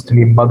with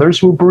Palestinian mothers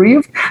who were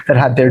bereaved, that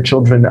had their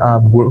children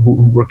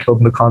who were killed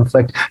in the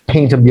conflict,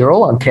 paint a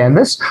mural on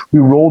canvas. We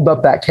rolled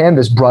up that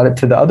canvas, brought it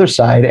to the other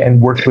side,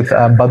 and worked with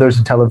mothers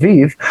in Tel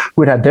Aviv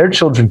who had their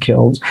children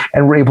killed,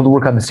 and were able to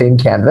work on the same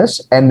canvas.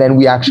 And then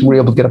we actually were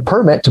able to get a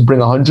permit to bring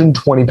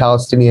 120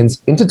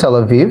 Palestinians into Tel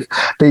Aviv.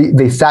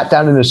 They sat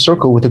down in a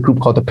circle with a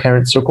group called the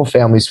Parent Circle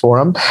Families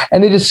Forum,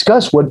 and they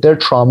discussed what their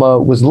trauma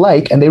was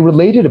like, and they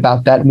related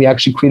about that. And we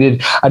actually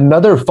created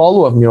another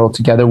follow-up mural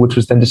together, which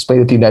was then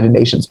displayed at the United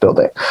Nations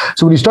building.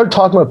 So when you start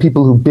talking about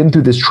people who've been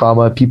through this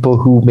trauma, people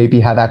who maybe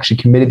have actually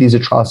committed these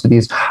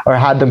atrocities or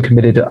had them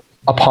committed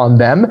upon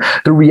them.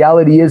 The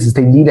reality is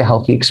they need a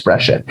healthy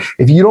expression.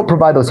 If you don't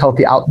provide those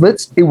healthy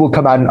outlets, it will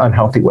come out in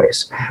unhealthy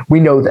ways. We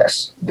know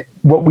this.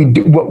 What we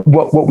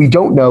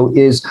don't know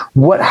is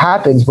what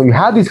happens when you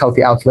have these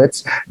healthy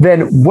outlets.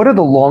 Then what are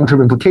the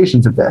long-term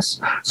implications of this?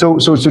 So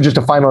just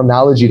a final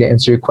analogy to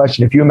answer your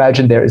question. If you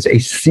imagine there is a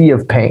sea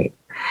of pain,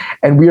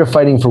 and we are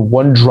fighting for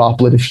one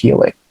droplet of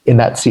healing in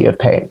that sea of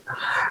pain,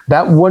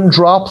 that one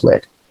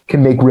droplet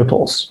can make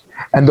ripples,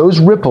 and those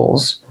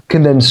ripples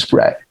can then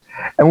spread.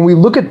 And when we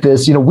look at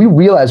this, we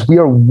realize we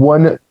are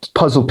one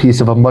puzzle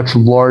piece of a much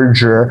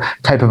larger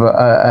type of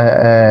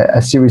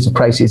a series of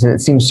crises. And it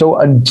seems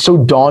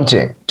so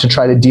daunting to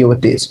try to deal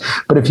with these.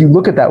 But if you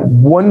look at that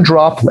one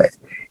droplet,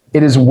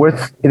 it is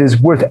worth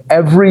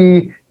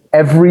every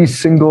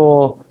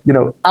single,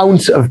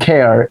 ounce of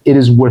care. It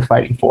is worth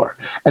fighting for.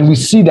 And we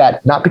see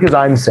that not because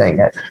I'm saying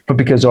it, but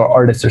because our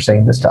artists are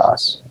saying this to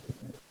us.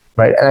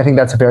 Right. And I think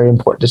that's a very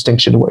important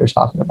distinction to what you're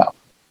talking about.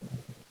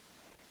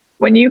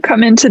 When you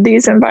come into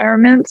these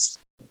environments,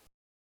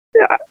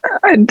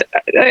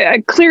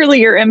 clearly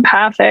you're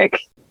empathic.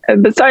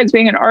 Besides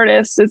being an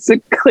artist, it's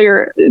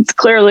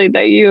clearly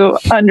that you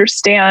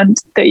understand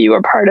that you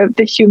are part of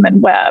the human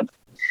web.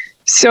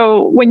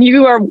 So when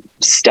you are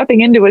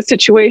stepping into a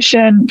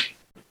situation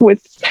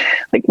with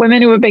like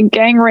women who have been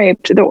gang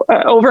raped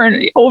over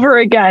and over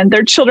again,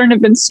 their children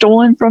have been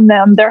stolen from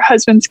them, their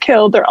husbands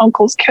killed, their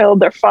uncles killed,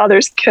 their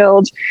fathers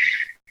killed,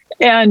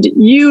 and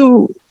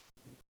you,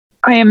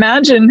 I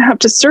imagine, have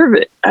to serve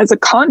it as a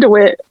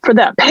conduit for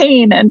that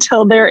pain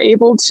until they're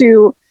able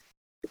to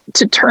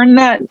turn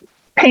that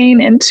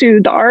pain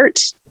into the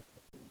art.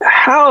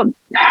 How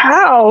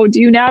do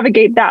you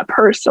navigate that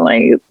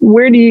personally?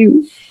 Where do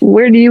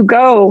you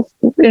go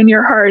in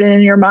your heart and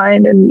in your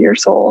mind and your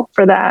soul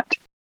for that?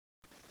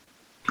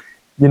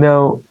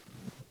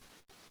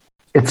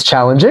 It's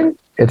challenging.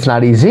 It's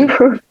not easy.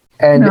 But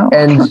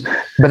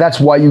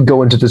that's why you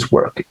go into this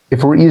work. If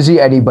it were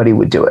easy, anybody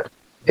would do it.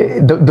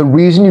 The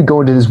reason you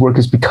go into this work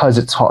is because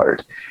it's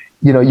hard.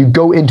 You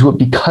go into it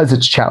because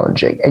it's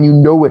challenging, and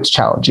it's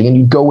challenging, and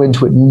you go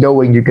into it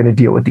knowing you're going to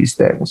deal with these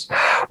things.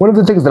 One of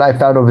the things that I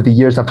found over the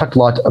years, I've talked a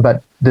lot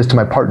about this to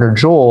my partner,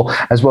 Joel,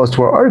 as well as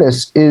to our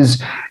artists,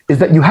 is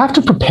that you have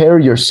to prepare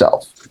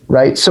yourself,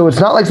 right? So it's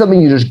not like something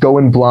you just go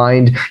in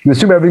blind. You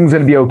assume everything's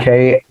going to be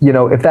okay.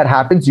 If that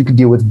happens, you can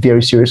deal with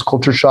very serious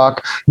culture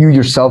shock. You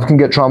yourself can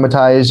get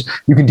traumatized.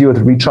 You can deal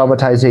with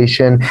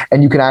re-traumatization,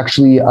 and you can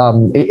actually,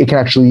 it can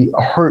actually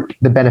hurt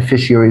the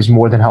beneficiaries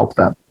more than help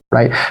them.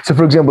 Right. So,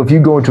 for example, if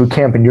you go into a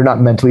camp and you're not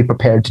mentally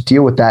prepared to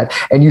deal with that,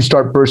 and you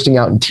start bursting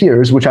out in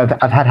tears, which I've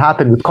had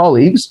happen with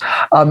colleagues,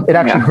 it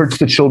actually hurts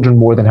the children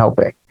more than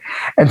helping.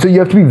 And so you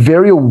have to be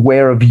very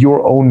aware of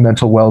your own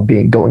mental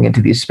well-being going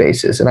into these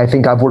spaces. And I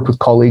think I've worked with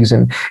colleagues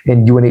in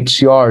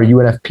UNHCR,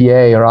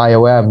 UNFPA, or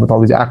IOM, with all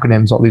these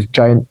acronyms, all these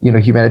giant,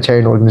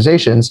 humanitarian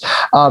organizations,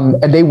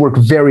 and they work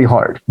very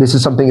hard. This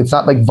is something, it's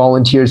not like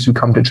volunteers who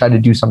come to try to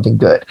do something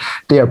good.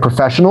 They are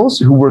professionals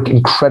who work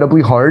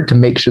incredibly hard to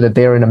make sure that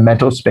they are in a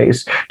mental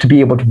space to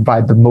be able to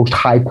provide the most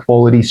high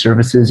quality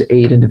services,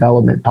 aid, and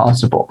development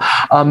possible.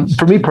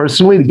 For me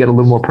personally, to get a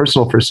little more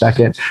personal for a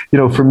second,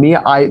 for me,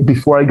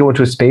 before I go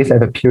into a space, I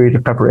have a period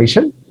of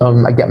preparation.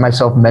 I get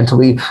myself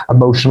mentally,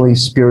 emotionally,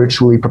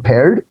 spiritually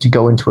prepared to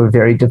go into a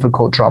very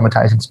difficult,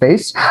 traumatizing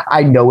space.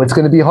 I know it's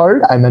going to be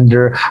hard.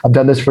 I've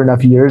done this for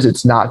enough years.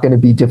 It's not going to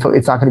be difficult.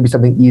 It's not going to be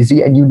something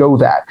easy. And you know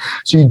that.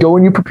 So you go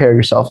and you prepare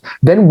yourself.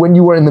 Then when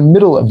you are in the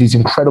middle of these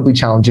incredibly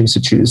challenging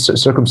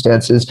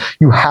circumstances,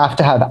 you have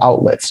to have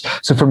outlets.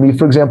 So for me,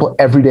 for example,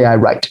 every day I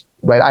write.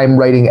 Right, I'm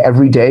writing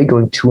every day,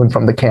 going to and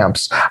from the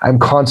camps. I'm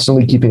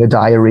constantly keeping a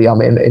diary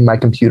in my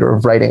computer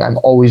of writing. I'm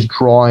always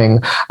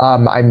drawing.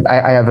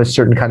 I have a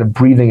certain kind of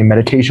breathing and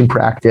meditation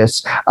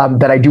practice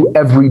that I do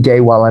every day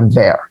while I'm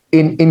there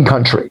in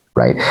country.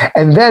 Right.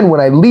 And then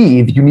when I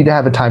leave, you need to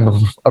have a time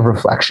of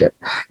reflection.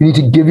 You need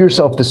to give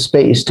yourself the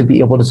space to be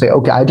able to say,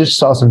 okay, I just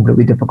saw some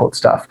really difficult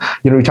stuff.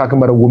 You're talking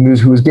about a woman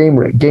who was gang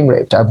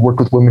raped. I've worked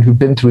with women who've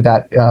been through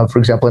that, for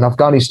example, in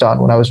Afghanistan,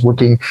 when I was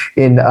working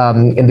in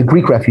the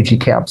Greek refugee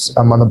camps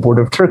on the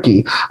border of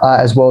Turkey,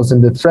 as well as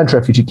in the French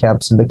refugee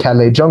camps in the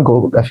Calais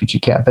jungle refugee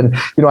camp. And,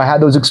 I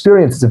had those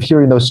experiences of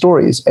hearing those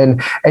stories.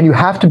 And you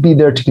have to be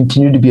there to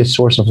continue to be a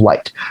source of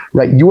light,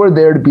 right? You are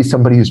there to be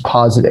somebody who's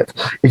positive.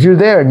 If you're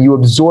there and you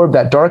absorb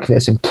that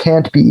darkness and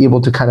can't be able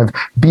to kind of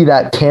be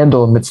that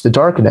candle amidst the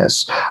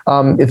darkness,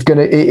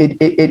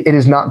 it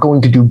is not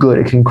going to do good.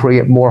 It can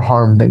create more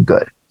harm than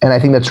good. And I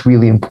think that's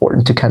really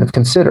important to kind of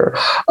consider.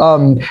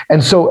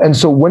 And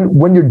so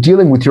when you're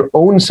dealing with your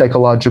own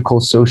psychological,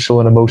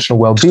 social, and emotional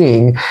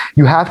well-being,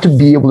 you have to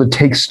be able to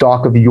take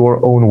stock of your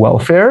own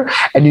welfare.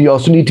 And you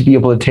also need to be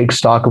able to take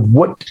stock of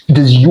what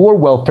does your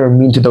welfare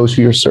mean to those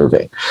who you're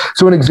serving.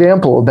 So an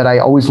example that I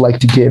always like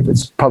to give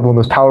is probably one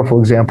of the most powerful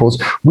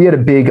examples. We had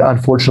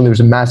unfortunately, there was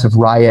a massive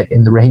riot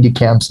in the Rohingya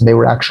camps, and they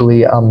were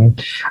actually, I'm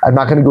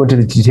not going to go into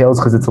the details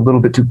because it's a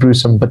little bit too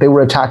gruesome, but they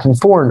were attacking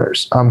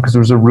foreigners because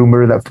there was a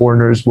rumor that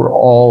foreigners soldiers were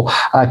all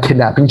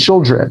kidnapping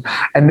children.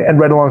 And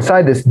right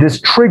alongside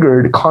this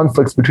triggered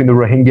conflicts between the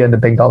Rohingya and the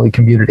Bengali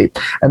community.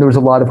 And there was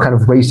a lot of kind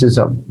of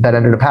racism that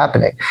ended up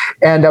happening.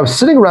 And I was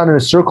sitting around in a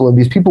circle, and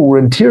these people were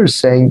in tears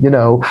saying,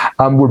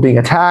 we're being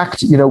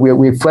attacked,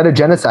 we fled a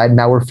genocide, and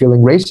now we're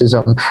feeling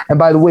racism. And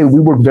by the way, we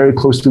work very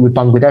closely with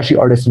Bangladeshi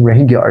artists and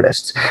Rohingya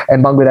artists.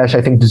 And Bangladesh,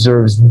 I think,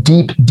 deserves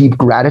deep, deep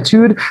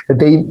gratitude that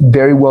they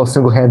very well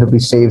single-handedly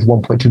saved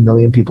 1.2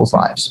 million people's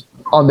lives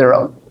on their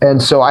own.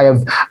 And so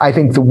I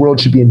think the world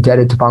should be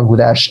indebted to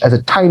Bangladesh as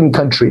a tiny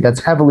country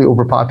that's heavily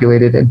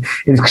overpopulated and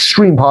in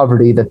extreme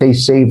poverty, that they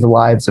saved the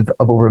lives of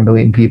over 1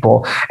 million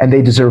people, and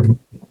they deserve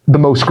the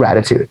most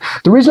gratitude.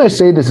 The reason I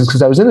say this is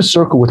because I was in a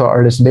circle with our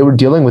artists, and they were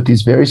dealing with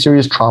these very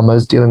serious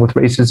traumas, dealing with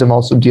racism,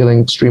 also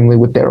dealing extremely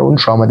with their own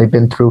trauma they've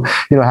been through,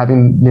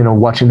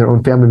 watching their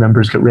own family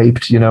members get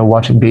raped,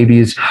 watching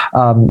babies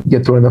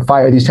get thrown in the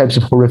fire, these types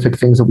of horrific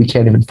things that we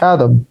can't even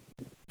fathom.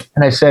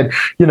 And I said,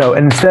 and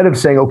instead of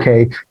saying,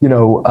 okay,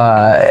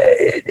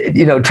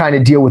 trying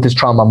to deal with this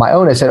trauma on my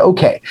own, I said,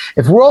 okay,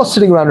 if we're all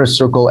sitting around in a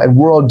circle and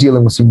we're all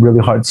dealing with some really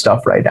hard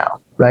stuff right now,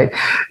 right?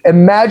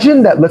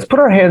 Imagine that, let's put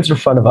our hands in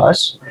front of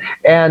us.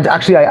 And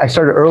actually, I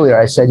started earlier.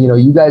 I said,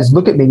 you guys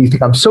look at me and you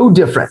think I'm so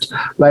different,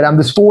 right? I'm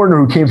this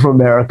foreigner who came from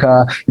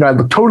America. I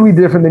look totally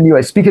different than you.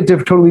 I speak a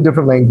totally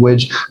different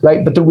language,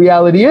 right? But the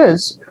reality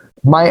is,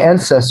 my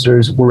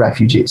ancestors were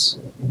refugees.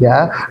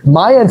 Yeah,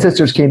 my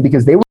ancestors came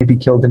because they were to be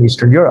killed in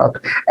Eastern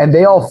Europe, and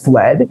they all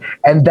fled,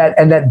 and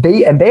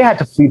they had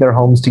to flee their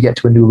homes to get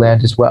to a new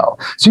land as well.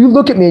 So you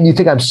look at me and you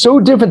think I'm so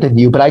different than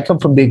you, but I come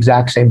from the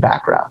exact same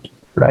background,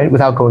 right?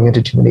 Without going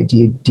into too many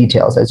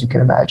details, as you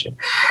can imagine.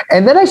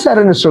 And then I sat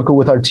in a circle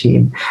with our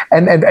team,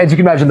 and as you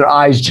can imagine, their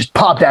eyes just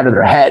popped out of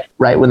their head,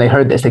 right? When they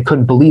heard this, they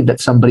couldn't believe that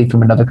somebody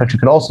from another country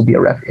could also be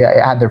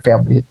had their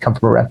family come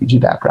from a refugee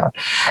background.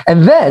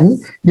 And then,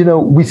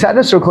 we sat in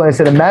a circle, and I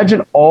said,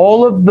 imagine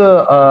all of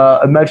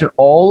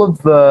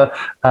the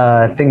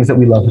things that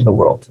we love in the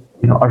world.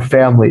 Our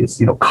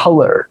families,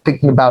 color,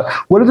 thinking about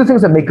what are the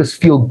things that make us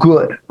feel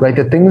good, right?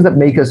 The things that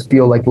make us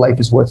feel like life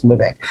is worth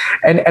living.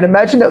 And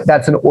imagine that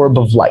that's an orb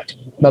of light.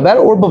 Now, that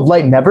orb of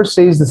light never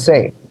stays the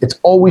same. It's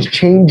always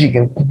changing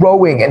and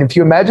growing. And if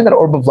you imagine that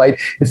orb of light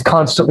is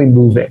constantly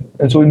moving.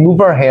 And so we move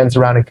our hands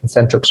around in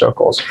concentric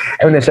circles.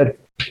 And when they said,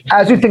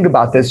 as you think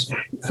about this,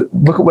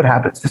 look at what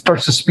happens. It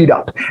starts to speed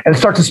up, and it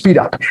starts to speed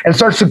up, and it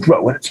starts to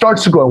grow, and it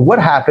starts to grow. And what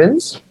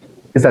happens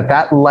is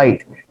that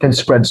light then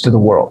spreads to the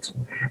world.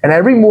 And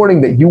every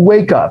morning that you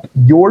wake up,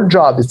 your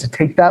job is to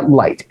take that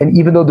light. And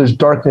even though there's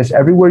darkness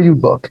everywhere you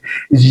look,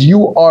 is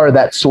you are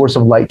that source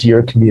of light to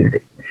your community.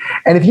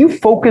 And if you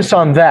focus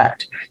on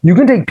that, you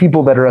can take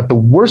people that are at the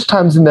worst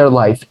times in their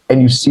life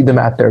and you see them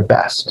at their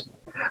best.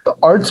 The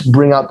arts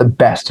bring out the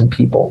best in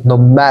people, no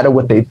matter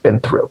what they've been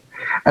through.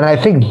 And I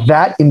think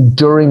that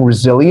enduring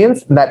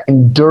resilience, that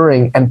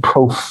enduring and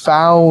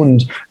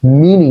profound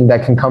meaning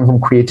that can come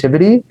from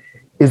creativity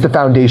is the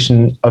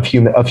foundation of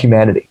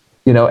humanity.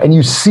 And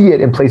you see it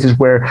in places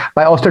where,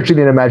 by all stretch of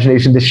the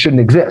imagination, this shouldn't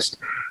exist.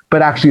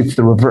 But actually, it's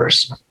the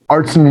reverse.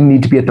 Arts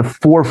need to be at the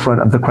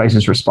forefront of the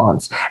crisis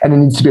response. And it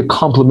needs to be a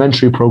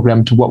complementary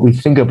program to what we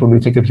think of when we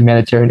think of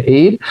humanitarian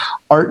aid.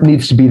 Art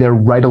needs to be there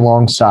right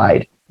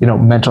alongside,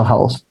 mental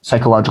health,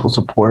 psychological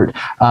support,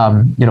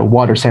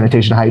 water,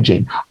 sanitation,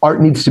 hygiene.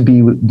 Art needs to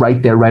be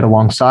right there, right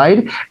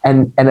alongside.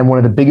 And then one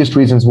of the biggest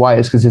reasons why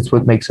is because it's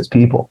what makes us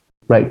people.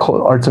 Right?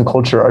 Arts and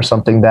culture are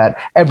something that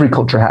every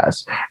culture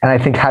has. And I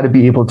think how to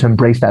be able to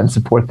embrace that and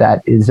support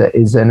that is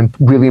a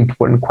really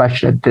important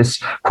question at this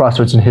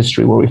crossroads in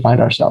history where we find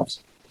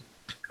ourselves.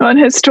 Well, and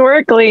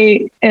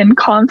historically in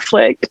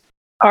conflict,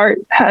 art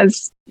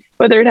has,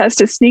 whether it has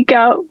to sneak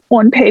out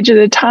one page at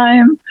a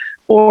time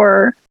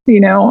or,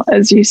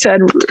 as you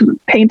said,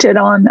 painted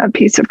on a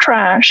piece of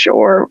trash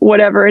or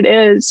whatever it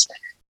is,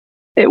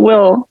 it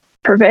will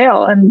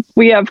prevail. And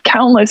we have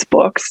countless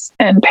books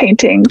and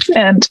paintings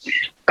and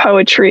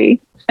poetry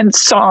and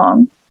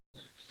song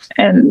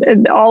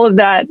and all of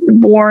that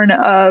born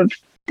of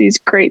these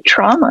great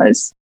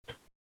traumas.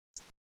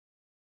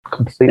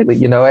 Completely,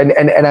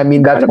 and I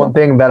mean, that's one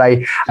thing that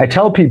I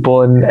tell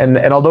people, and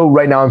although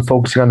right now I'm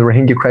focusing on the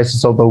Rohingya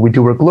crisis, although we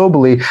do work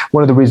globally,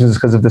 one of the reasons is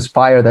because of this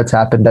fire that's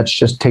happened that's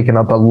just taken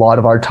up a lot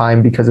of our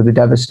time because of the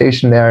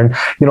devastation there. And,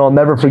 I'll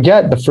never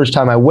forget the first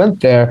time I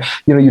went there,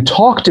 you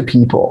talk to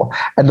people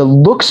and the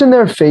looks in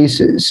their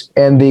faces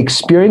and the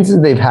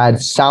experiences they've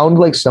had sound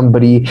like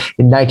somebody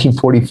in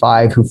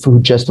 1945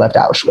 who just left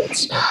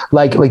Auschwitz.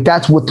 Like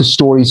that's what the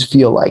stories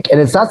feel like. And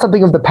it's not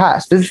something of the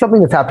past. This is something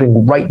that's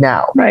happening right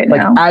now. Right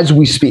now. As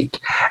we speak.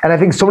 And I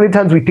think so many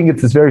times we think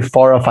it's this very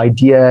far off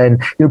idea,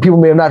 and people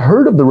may have not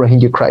heard of the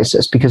Rohingya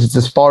crisis because it's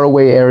this far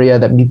away area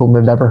that people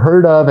have never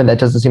heard of, and that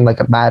doesn't seem like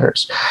it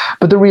matters.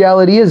 But the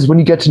reality is, when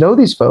you get to know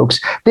these folks,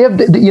 they have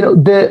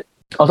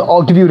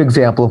I'll give you an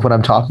example of what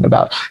I'm talking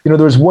about. There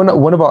was one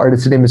of our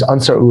artists, his name is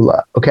Ansar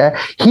Ullah. Okay,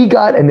 he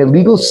got an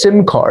illegal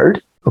SIM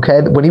card.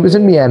 Okay, when he was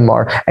in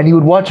Myanmar, and he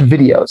would watch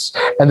videos,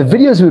 and the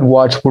videos he would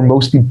watch were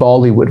mostly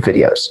Bollywood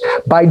videos.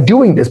 By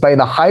doing this, by in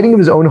the hiding of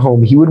his own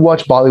home, he would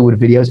watch Bollywood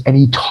videos, and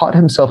he taught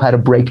himself how to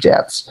break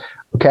dance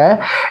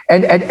Okay.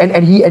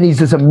 And he's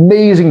this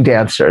amazing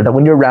dancer that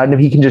when you're around him,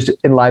 he can just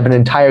enliven an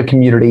entire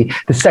community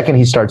the second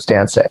he starts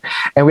dancing.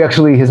 And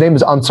his name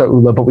is Ansar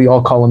Ullah, but we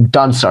all call him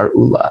Dansar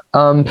Ullah.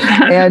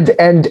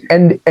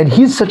 And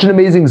he's such an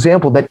amazing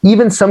example that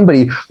even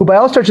somebody who by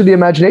all stretch of the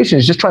imagination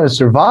is just trying to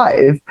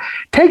survive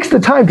takes the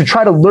time to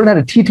try to learn how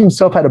to teach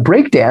himself how to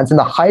break dance in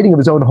the hiding of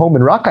his own home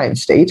in Rakhine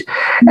State.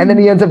 And then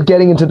he ends up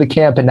getting into the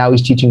camp, and now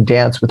he's teaching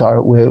dance with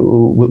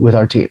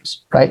our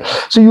teams, right?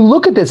 So you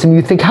look at this and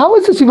you think, how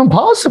is this even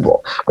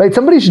possible, right?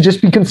 Somebody should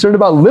just be concerned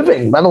about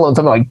living, let alone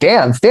something like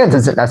dance. Dance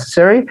isn't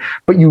necessary,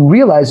 but you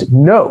realize,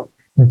 no,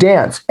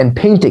 dance and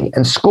painting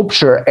and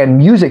sculpture and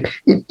music,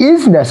 it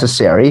is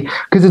necessary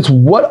because it's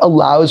what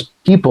allows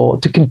people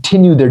to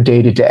continue their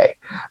day to day,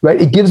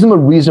 right? It gives them a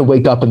reason to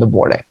wake up in the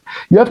morning.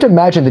 You have to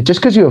imagine that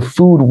just because you have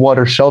food,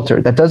 water, shelter,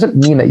 that doesn't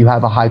mean that you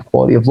have a high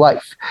quality of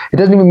life. It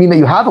doesn't even mean that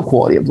you have a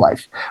quality of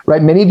life,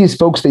 right? Many of these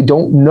folks, they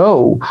don't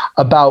know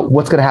about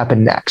what's going to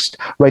happen next,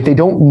 right? They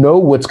don't know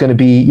what's going to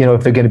be,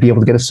 if they're going to be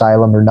able to get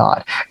asylum or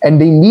not. And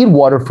they need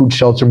water, food,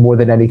 shelter more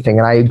than anything.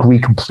 And I agree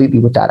completely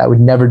with that. I would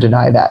never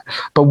deny that.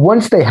 But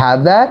once they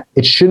have that,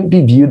 it shouldn't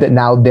be viewed that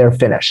now they're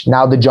finished.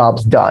 Now the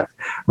job's done,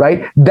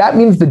 right? That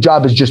means the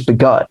job has just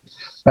begun.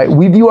 Right?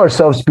 We view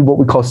ourselves to be what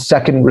we call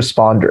second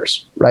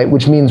responders, right?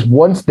 Which means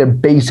once their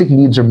basic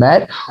needs are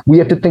met, we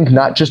have to think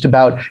not just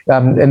about,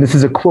 and this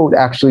is a quote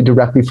actually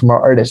directly from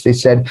our artist. They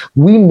said,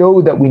 we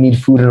know that we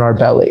need food in our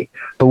belly,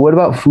 but what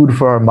about food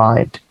for our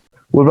mind?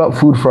 What about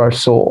food for our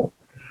soul?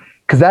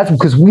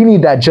 Because we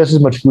need that just as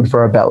much food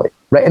for our belly,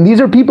 right? And these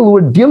are people who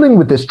are dealing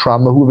with this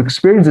trauma, who have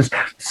experienced this,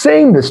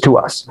 saying this to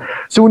us.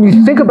 So when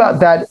you think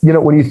about that,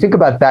 when you think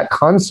about that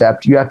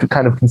concept, you have to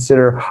kind of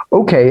consider,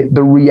 okay,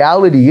 the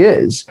reality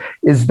is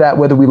that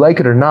whether we like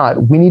it or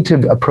not, we need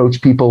to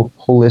approach people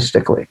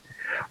holistically.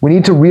 We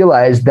need to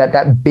realize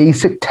that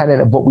basic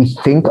tenet of what we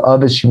think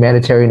of as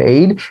humanitarian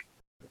aid,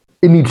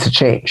 it needs to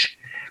change.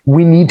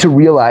 We need to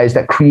realize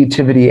that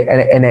creativity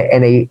and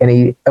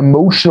a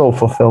emotional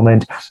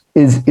fulfillment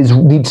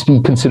needs to be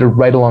considered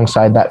right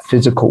alongside that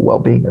physical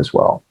well-being as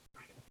well.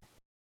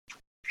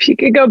 If you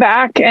could go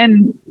back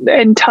and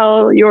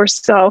tell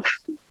yourself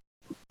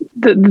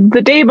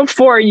the day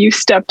before you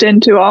stepped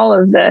into all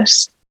of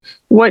this,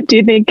 what do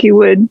you think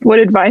what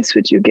advice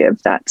would you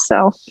give that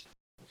self?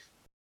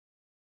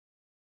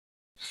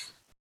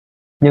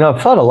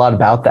 I've thought a lot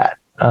about that.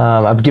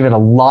 I've given a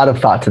lot of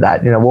thought to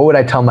that. What would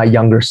I tell my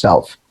younger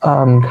self?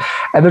 And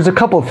there's a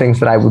couple of things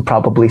that I would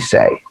probably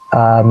say.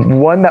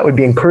 One that would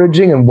be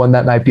encouraging, and one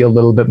that might be a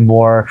little bit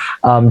more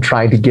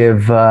trying to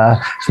give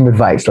some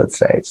advice, let's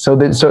say. So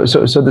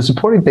the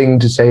supporting thing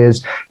to say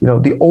is,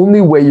 the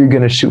only way you're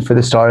going to shoot for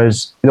the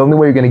stars, the only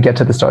way you're going to get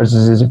to the stars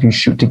is if you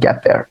shoot to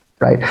get there.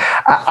 Right.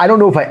 I don't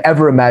know if I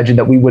ever imagined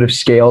that we would have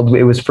scaled.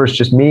 It was first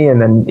just me,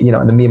 and then,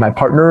 and then me and my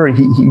partner,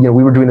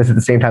 we were doing this at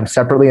the same time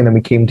separately. And then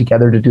we came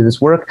together to do this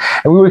work,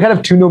 and we were kind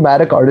of two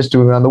nomadic artists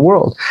doing it around the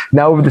world.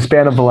 Now, over the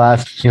span of the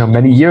last,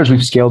 many years,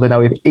 we've scaled it. Now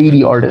we have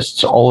 80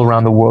 artists all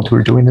around the world who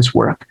are doing this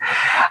work.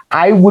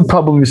 I would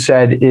probably have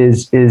said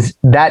is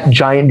that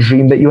giant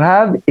dream that you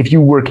have, if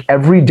you work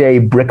every day,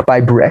 brick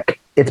by brick,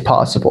 it's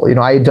possible.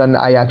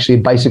 I actually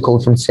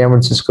bicycled from San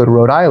Francisco to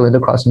Rhode Island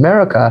across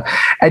America.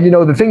 And,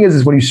 the thing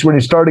is when you're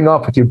starting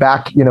off with your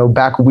back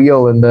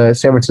wheel in the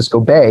San Francisco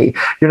Bay,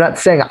 you're not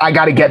saying, I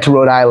got to get to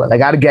Rhode Island. I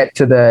got to get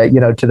to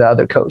the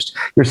other coast.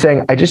 You're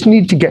saying, I just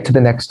need to get to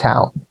the next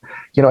town.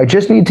 I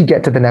just need to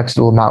get to the next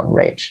little mountain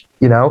range.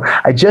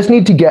 I just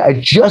need to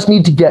get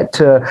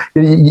to,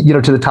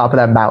 to the top of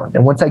that mountain.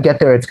 And once I get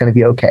there, it's going to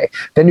be okay.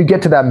 Then you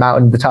get to that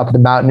mountain, the top of the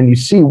mountain, and you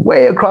see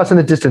way across in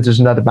the distance,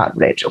 there's another mountain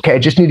range. Okay. I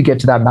just need to get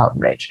to that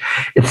mountain range.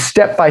 It's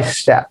step by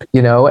step,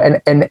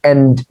 and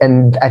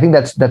I think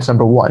that's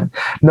number one.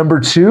 Number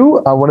two,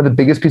 one of the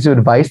biggest pieces of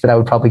advice that I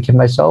would probably give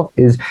myself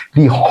is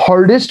the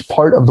hardest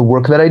part of the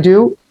work that I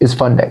do is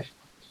funding.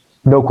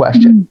 No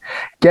question.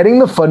 Getting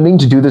the funding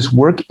to do this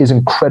work is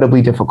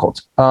incredibly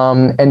difficult,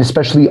 and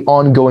especially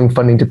ongoing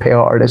funding to pay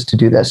our artists to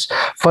do this.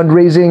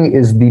 Fundraising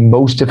is the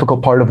most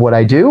difficult part of what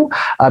I do.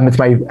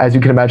 As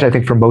you can imagine, I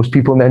think for most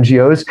people in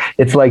NGOs,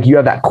 it's like you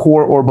have that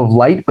core orb of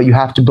light, but you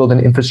have to build an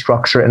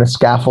infrastructure and a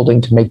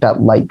scaffolding to make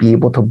that light be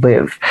able to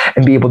live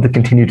and be able to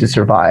continue to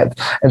survive.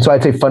 And so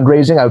I'd say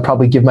fundraising, I would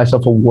probably give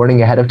myself a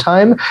warning ahead of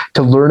time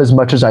to learn as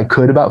much as I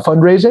could about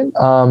fundraising,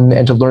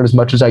 and to learn as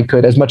much as I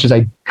could,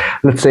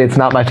 let's say it's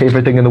not my favorite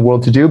thing in the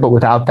world to do, but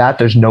without that,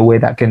 there's no way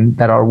that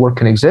our work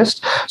can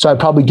exist. So I'd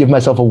probably give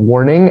myself a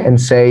warning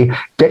and say,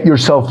 get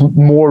yourself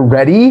more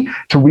ready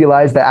to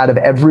realize that out of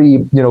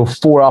every,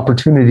 4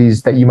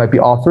 opportunities that you might be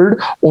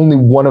offered, only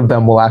one of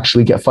them will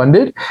actually get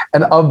funded.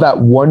 And of that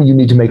one, you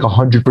need to make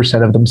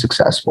 100% of them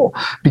successful,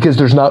 because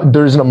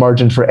there isn't a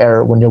margin for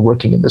error when you're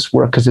working in this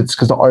work, because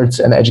the arts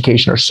and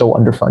education are so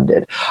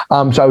underfunded.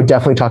 So I would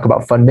definitely talk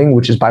about funding,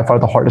 which is by far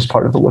the hardest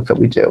part of the work that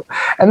we do.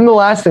 And then the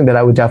last thing that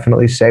I would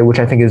definitely say, which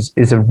I think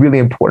is a really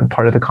important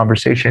part of the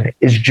conversation,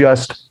 is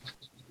just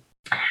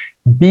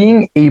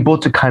being able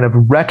to kind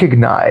of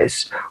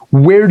recognize,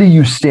 where do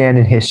you stand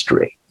in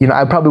history?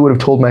 I probably would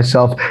have told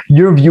myself,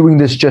 you're viewing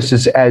this just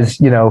as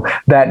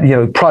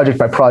that, project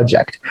by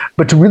project.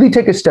 But to really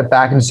take a step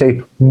back and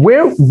say,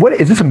 what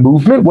is this a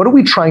movement? What are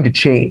we trying to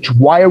change?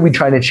 Why are we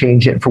trying to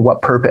change it? For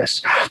what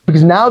purpose?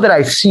 Because now that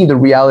I see the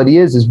reality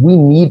is we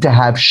need to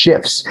have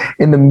shifts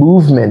in the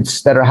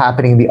movements that are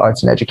happening in the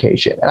arts and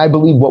education. And I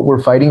believe what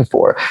we're fighting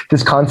for,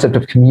 this concept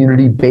of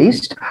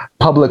community-based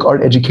public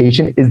art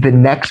education, is the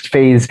next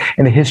phase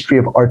in the history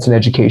of arts and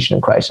education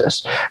in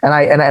crisis. And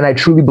I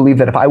truly believe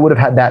that if I would have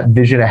had that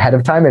vision ahead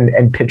of time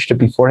and pitched it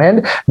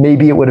beforehand,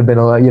 maybe it would have been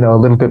a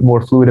little bit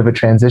more fluid of a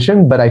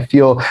transition. But I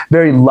feel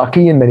very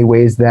lucky in many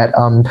ways that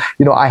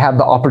I have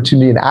the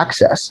opportunity and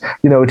access.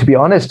 To be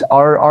honest,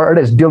 our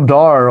artists,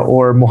 Dildar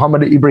or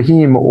Muhammad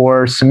Ibrahim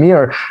or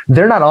Samir,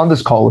 they're not on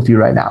this call with you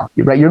right now,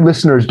 right? Your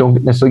listeners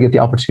don't necessarily get the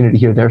opportunity to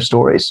hear their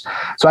stories.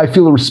 So I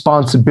feel a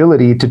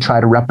responsibility to try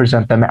to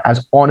represent them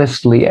as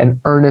honestly and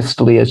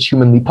earnestly as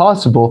humanly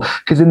possible,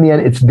 because in the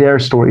end, it's their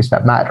stories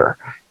that matter.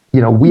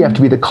 We have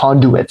to be the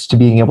conduits to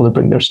being able to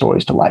bring their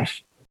stories to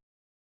life.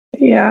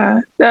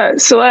 Yeah.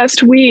 So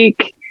last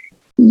week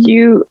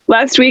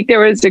there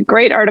was a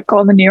great article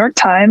in the New York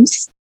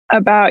Times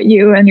about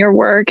you and your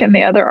work and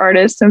the other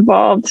artists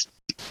involved,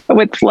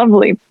 with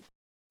lovely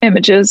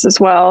images as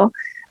well.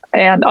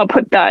 And I'll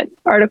put that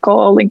article,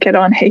 I'll link it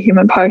on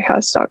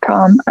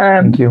heyhumanpodcast.com.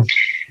 Thank you.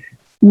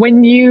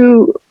 When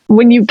you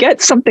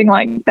get something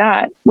like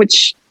that,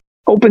 which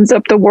opens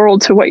up the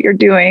world to what you're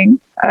doing,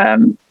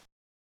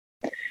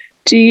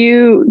 do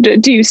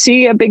you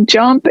see a big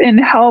jump in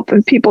help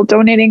and people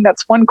donating?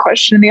 That's one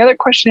question. And the other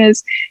question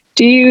is,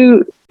 do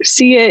you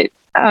see it,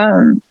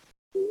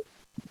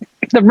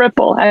 the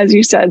ripple, as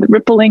you said,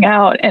 rippling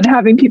out and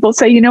having people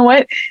say, you know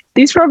what,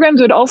 these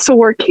programs would also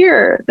work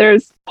here.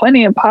 There's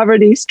plenty of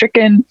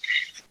poverty-stricken,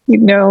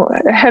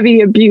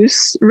 heavy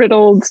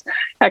abuse-riddled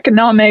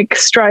economic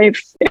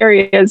strife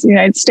areas in the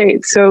United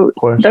States. So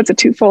that's a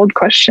twofold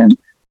question.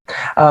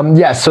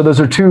 Yes. So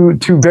those are two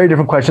very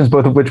different questions,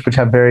 both of which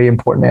have very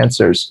important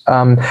answers.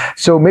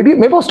 So maybe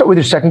I'll start with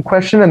your second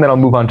question, and then I'll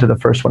move on to the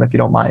first one, if you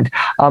don't mind.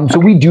 So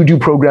we do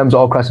programs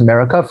all across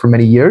America for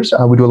many years.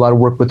 We do a lot of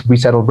work with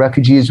resettled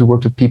refugees. We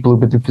worked with people who've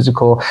been through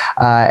physical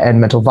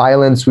and mental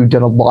violence. We've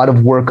done a lot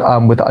of work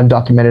with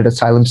undocumented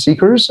asylum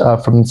seekers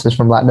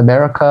from Latin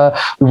America.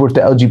 We've worked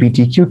with the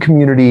LGBTQ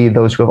community,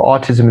 those who have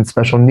autism and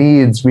special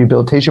needs,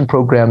 rehabilitation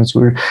programs.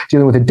 We're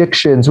dealing with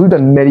addictions. We've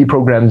done many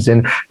programs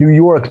in New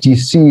York,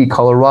 DC,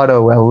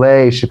 Colorado,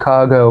 LA,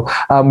 Chicago.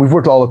 We've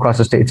worked all across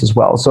the states as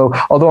well. So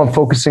although I'm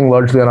focusing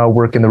largely on our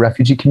work in the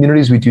refugee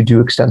communities, we do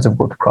extensive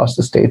work across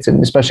the states,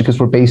 and especially because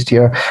we're based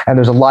here and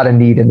there's a lot of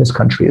need in this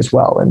country as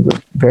well. And we're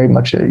very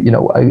much,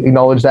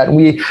 acknowledge that. And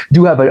we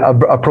do have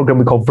a program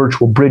we call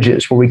Virtual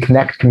Bridges, where we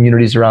connect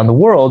communities around the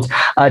world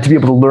to be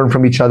able to learn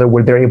from each other,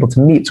 where they're able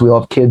to meet. So we'll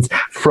have kids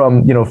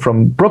from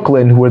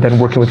Brooklyn who are then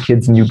working with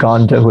kids in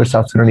Uganda who are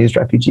South Sudanese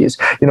refugees,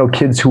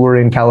 kids who are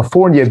in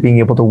California being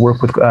able to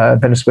work with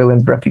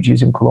Venezuelan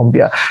refugees in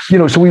Colombia.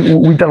 So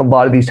we've done a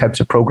lot of these types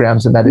of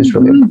programs, and that is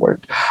really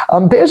important.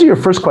 To answer your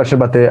first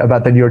question about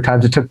the New York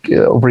Times, it took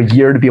over a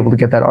year to be able to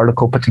get that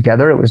article put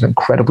together. It was an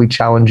incredibly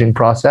challenging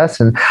process,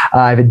 and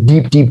I have a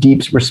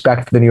deep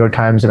respect for the New York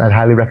Times, and I'd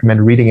highly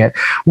recommend reading it.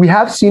 We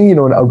have seen,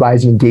 a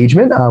rise in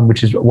engagement,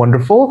 which is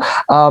wonderful.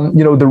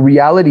 The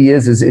reality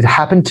is it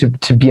happened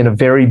to be in a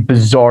very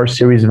bizarre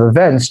series of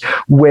events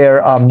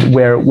where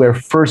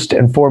first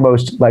and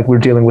foremost, like, we're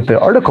dealing with the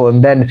article,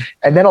 and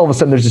then all of a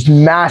sudden there's this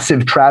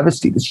massive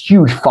travesty, this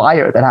huge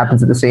fire that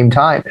happens at the same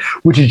time,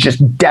 which is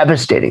just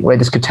devastating, right?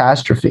 This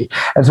catastrophe.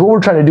 And so what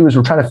we're trying to do is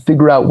we're trying to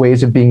figure out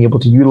ways of being able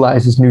to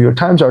utilize this New York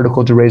Times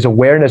article to raise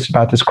awareness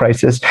about this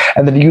crisis,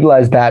 and then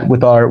utilize that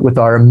with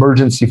our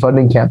emergency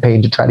funding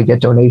campaign to try to get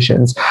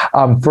donations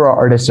for our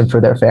artists and for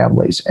their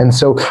families. And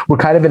so we're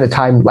kind of in a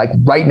time like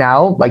right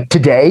now, like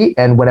today,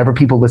 and whenever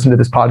people listen to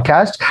this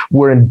podcast,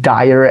 we're in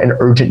dire and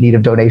urgent need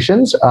of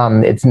donations.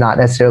 It's not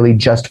necessarily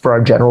just for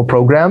our general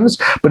programs,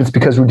 but it's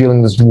because we're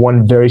dealing with this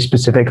one very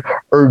specific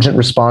urgent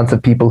response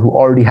of people who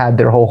already had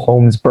their whole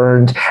homes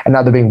burned, and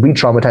now they're being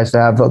re-traumatized to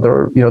have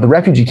the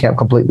refugee camp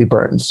completely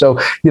burned. So,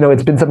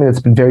 it's been something that's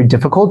been very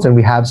difficult, and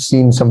we have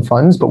seen some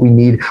funds, but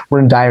we're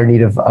in dire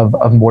need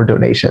of more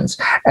donations.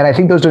 And I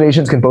think those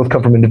donations can both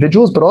come from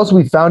individuals, but also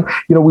we found,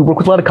 we work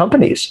with a lot of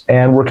companies,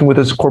 and working with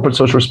those corporate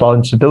social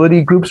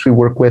responsibility groups. We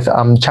work with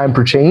Time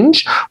for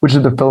Change, which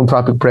is the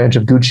philanthropic branch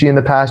of Gucci in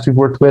the past we've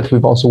worked with.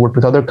 We've also worked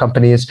with other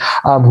companies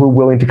who are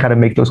willing to kind of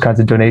make those kinds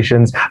of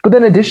donations. But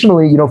then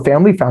additionally,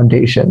 family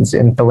foundations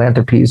and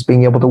philanthropies,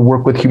 being able to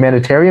work with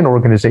humanitarian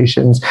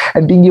organizations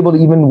and being able to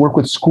even work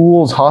with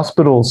schools,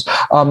 hospitals.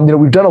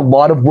 We've done a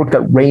lot of work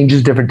that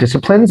ranges different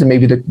disciplines. And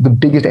maybe the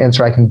biggest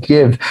answer I can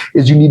give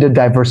is you need a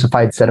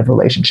diversified set of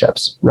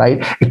relationships, right?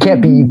 It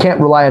can't be, you can't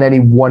rely on any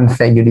one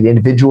thing. You need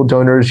individual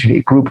donors, you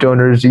need group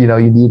donors, you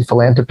need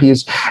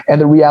philanthropies.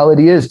 And the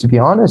reality is, to be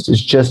honest,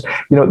 is just,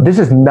 this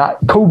is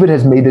not, COVID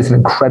has made this an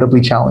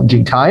incredibly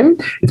challenging time.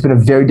 It's been a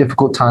very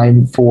difficult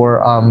time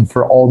for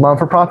all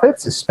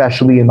non-for-profits,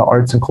 especially in the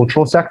arts and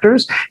cultural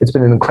sectors. It's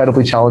been an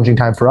incredibly challenging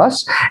time for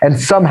us. And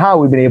somehow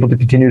somehow we've been able to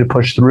continue to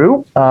push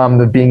through,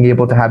 of being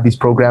able to have these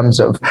programs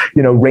of,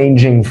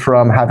 ranging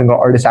from having our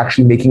artists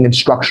actually making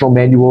instructional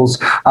manuals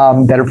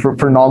that are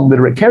for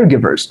non-literate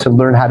caregivers to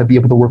learn how to be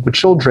able to work with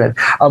children.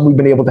 We've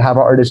been able to have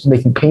our artists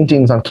making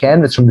paintings on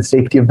canvas from the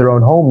safety of their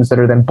own homes that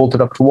are then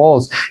bolted up to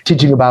walls,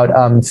 teaching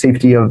about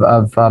safety of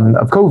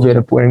COVID,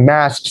 of wearing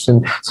masks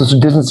and social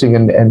distancing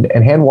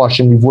and hand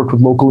washing. We've worked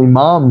with local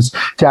imams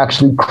to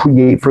actually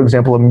create, for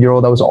example, a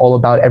mural that was all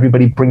about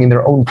everybody bringing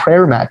their own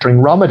prayer mat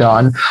during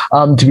Ramadan,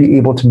 to be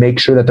able to make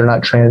sure that they're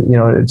not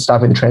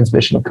stopping the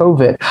transmission of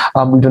COVID.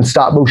 We've done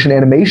stop motion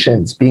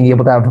animations, being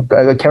able to have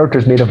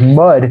characters made of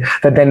mud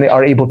that then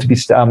are able to be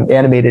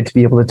animated to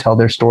be able to tell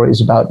their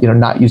stories about,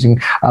 not using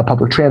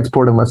public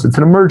transport unless it's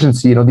an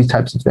emergency, these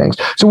types of things.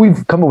 So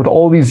we've come up with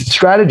all these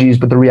strategies,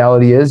 but the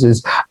reality is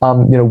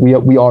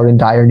we are in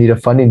dire need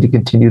of funding to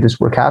continue this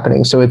work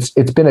happening. So it's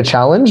been a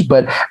challenge,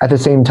 but at the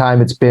same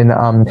time, it's been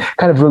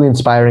kind of really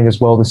inspiring as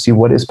well to see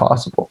what is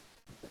possible.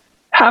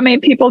 How many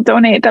people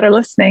donate that are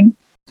listening?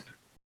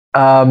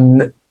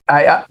 People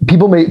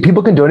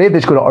can donate. They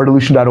just go to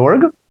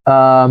artolution.org.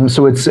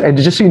 So it's, and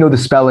just so you know the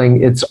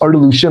spelling, it's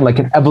Artolution, like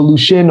an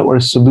evolution or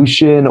a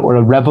solution or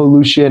a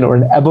revolution or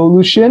an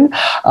evolution,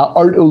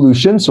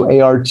 Artolution, so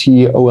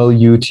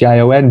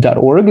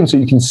ARTOLUTION.org. And so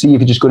you can see,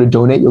 if you just go to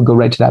donate, you'll go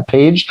right to that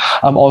page.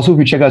 Also, if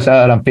you check us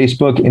out on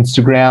Facebook,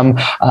 Instagram,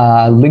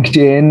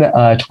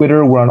 LinkedIn,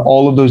 Twitter, we're on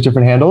all of those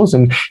different handles,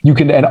 and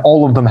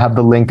all of them have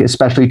the link,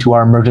 especially to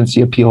our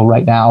emergency appeal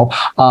right now,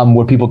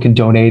 where people can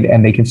donate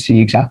and they can see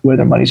exactly where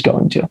their money's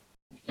going to.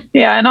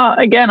 Yeah, and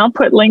I'll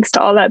put links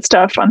to all that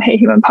stuff on Hey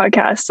Human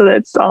Podcast, so that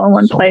it's all in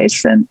one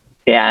place, and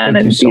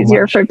it's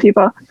easier for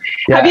people.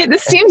 Yeah.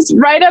 This seems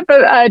right up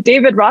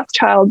David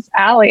Rothschild's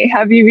alley.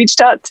 Have you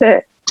reached out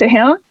to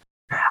him?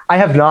 I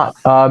have not.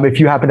 If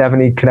you happen to have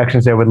any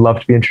connections there, I would love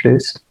to be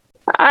introduced.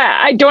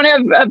 I don't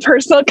have a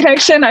personal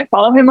connection. I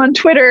follow him on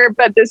Twitter,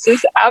 but this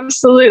is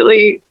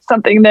absolutely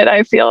something that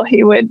I feel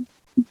he would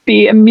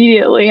be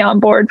immediately on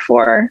board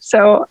for.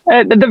 So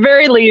at the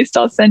very least,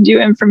 I'll send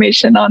you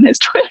information on his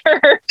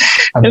Twitter.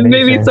 And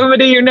maybe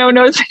somebody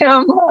knows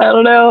him. I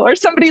don't know. Or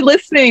somebody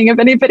listening, if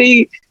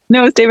anybody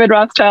knows David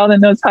Rothschild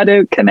and knows how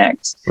to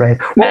connect. Right.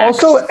 Well,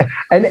 also,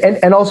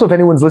 and also, if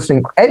anyone's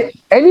listening,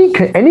 any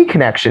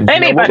connections,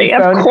 anybody,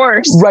 of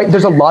course. Right.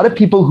 There's a lot of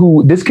people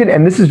who this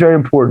is very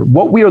important.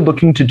 What we are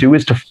looking to do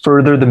is to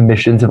further the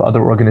missions of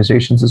other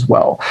organizations as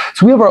well.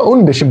 So we have our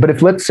own mission, but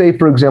if, let's say,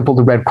 for example,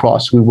 the Red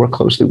Cross we work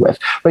closely with,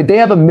 right, they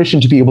have a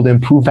mission to be able to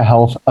improve the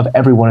health of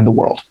everyone in the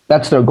world.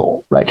 That's their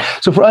goal, right?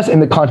 So for us, in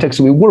the context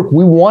that we work,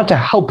 we want to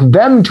help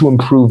them to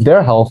improve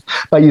their health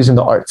by using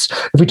the arts.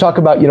 If we talk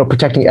about,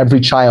 protecting every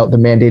child, the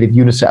mandate of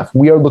UNICEF,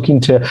 we are looking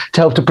to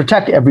help to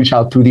protect every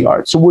child through the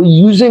arts. So we're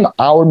using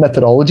our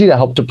methodology to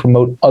help to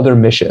promote other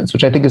missions,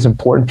 which I think is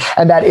important.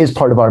 And that is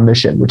part of our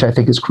mission, which I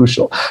think is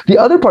crucial. The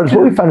other part is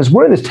what we found is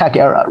we're in this tech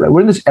era, right?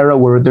 We're in this era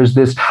where there's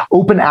this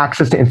open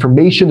access to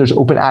information. There's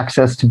open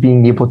access to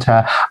being able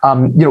to,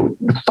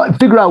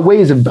 figure out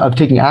ways of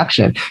taking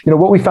action.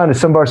 What we found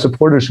is some of our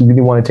supporters who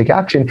really want to take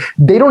action,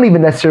 they don't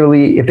even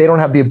necessarily, if they don't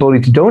have the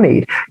ability to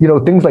donate,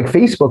 things like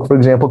Facebook, for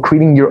example,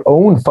 creating your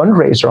own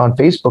fundraiser on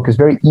Facebook is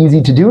very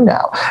easy to do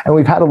now. And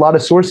we've had a lot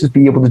of sources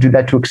be able to do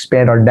that to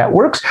expand our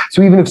networks.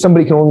 So even if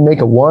somebody can only make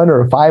a $1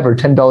 or a $5 or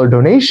 $10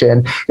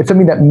 donation, it's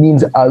something that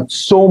means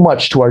so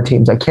much to our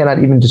teams. I cannot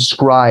even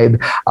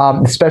describe,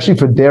 especially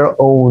for their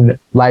own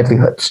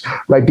livelihoods,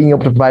 right? Being able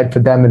to provide for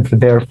them and for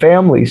their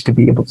families to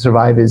be able to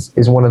survive is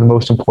one of the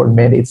most important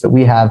mandates that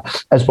we have,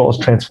 as well as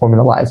transforming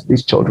the lives of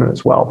these children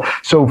as well.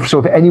 So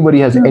if anybody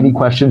has any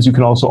questions, you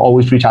can also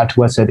always reach out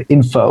to us at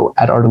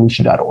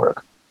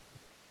info@artolution.org.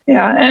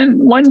 Yeah, and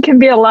one can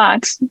be a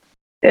lot.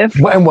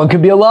 And one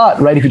can be a lot,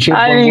 right? If you change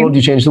one world,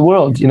 you change the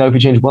world. If you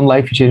change one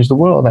life, you change the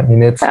world. I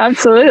mean, it's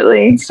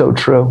absolutely so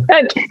true.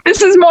 And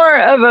this is more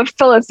of a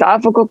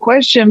philosophical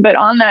question, but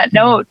on that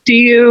note, do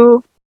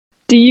you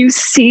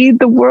see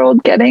the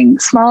world getting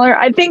smaller?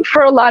 I think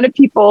for a lot of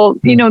people,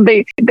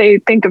 they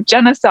think of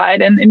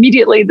genocide and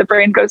immediately the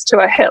brain goes to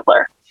a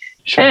Hitler.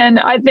 Sure. And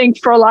I think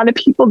for a lot of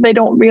people, they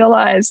don't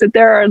realize that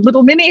there are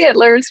little mini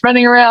Hitlers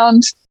running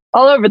around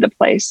all over the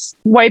place,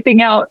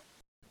 wiping out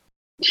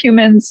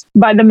humans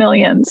by the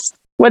millions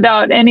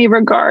without any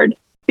regard,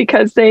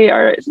 because they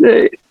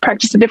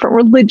practice a different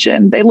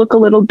religion. They look a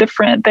little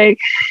different. They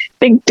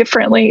think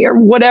differently, or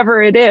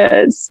whatever it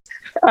is.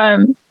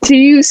 Do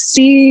you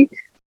see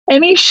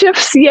any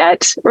shifts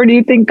yet, or do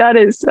you think that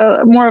is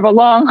more of a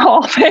long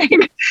haul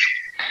thing?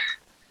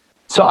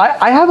 So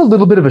I have a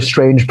little bit of a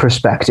strange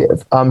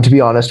perspective, to be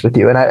honest with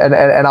you,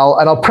 and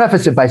I'll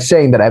preface it by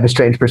saying that I have a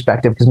strange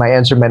perspective because my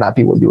answer may not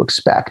be what you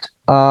expect.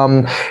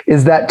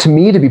 Is that, to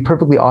me, to be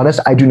perfectly honest,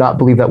 I do not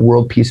believe that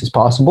world peace is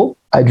possible.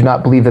 I do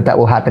not believe that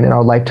will happen in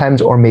our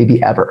lifetimes or maybe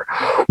ever.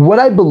 What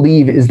I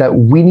believe is that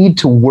we need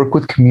to work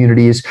with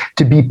communities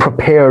to be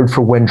prepared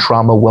for when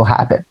trauma will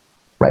happen.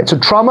 right? So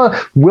trauma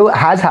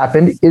has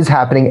happened, is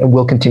happening, and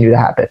will continue to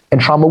happen. And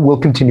trauma will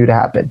continue to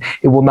happen.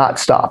 It will not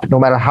stop, no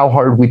matter how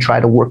hard we try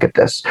to work at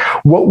this.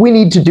 What we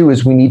need to do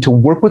is we need to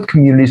work with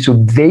communities so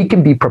they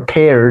can be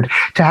prepared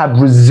to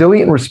have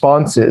resilient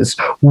responses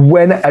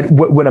when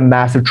a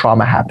massive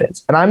trauma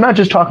happens. And I'm not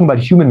just talking about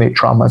human-made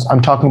traumas,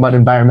 I'm talking about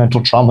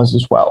environmental traumas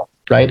as well.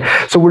 Right.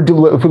 So if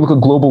we look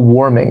at global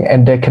warming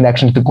and the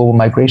connection to the global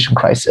migration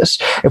crisis,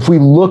 if we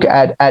look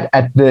at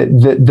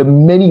the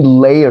many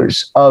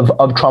layers of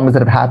traumas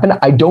that have happened,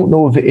 I don't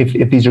know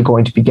if these are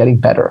going to be getting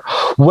better.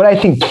 What I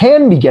think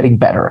can be getting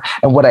better,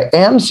 and what I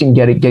am seeing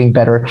getting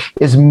better,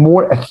 is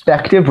more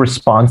effective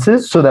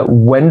responses so that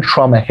when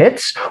trauma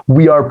hits,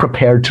 we are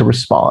prepared to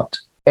respond.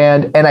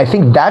 And I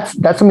think that's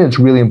something that's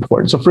really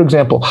important. So, for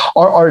example,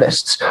 our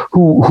artists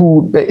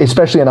who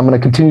especially, and I'm going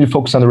to continue to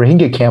focus on the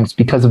Rohingya camps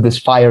because of this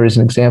fire as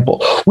an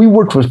example. We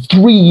worked for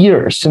 3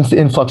 years since the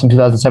influx in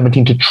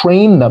 2017 to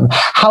train them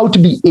how to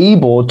be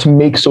able to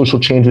make social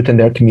change within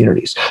their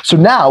communities. So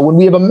now when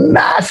we have a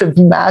massive,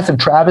 massive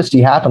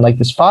travesty happen like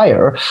this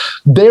fire,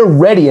 they're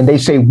ready and they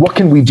say, what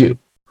can we do?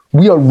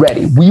 We are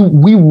ready.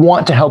 We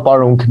want to help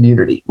our own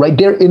community, right?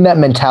 They're in that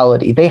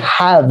mentality. They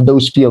have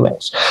those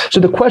feelings. So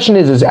the question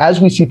is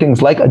as we see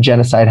things like a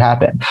genocide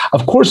happen,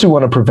 of course we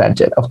want to prevent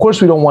it. Of course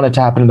we don't want it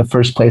to happen in the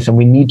first place, and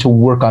we need to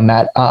work on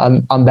that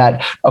on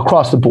that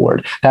across the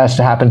board. That has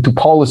to happen through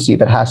policy.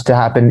 That has to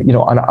happen,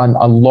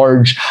 on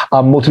large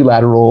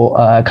multilateral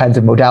kinds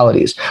of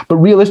modalities. But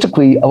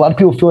realistically, a lot of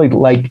people feel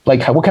like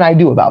what can I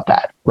do about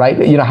that?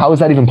 Right? How is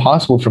that even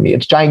possible for me?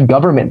 It's giant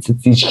governments.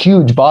 It's these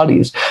huge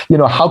bodies.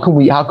 How can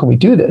we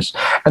do this?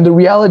 And the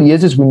reality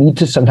is we need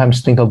to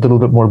sometimes think a little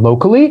bit more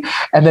locally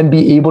and then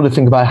be able to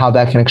think about how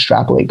that can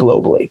extrapolate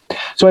globally.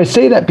 So I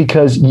say that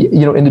because,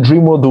 in the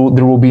dream world,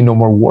 there will be no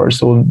more wars.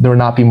 So there will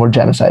not be more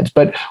genocides.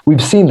 But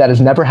we've seen that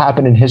has never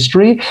happened in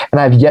history. And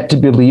I've yet to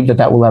believe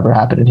that will ever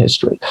happen in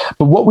history.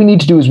 But what we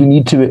need to do is we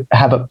need to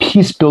have a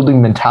peace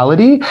building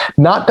mentality,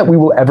 not that we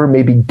will ever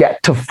maybe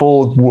get to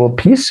full world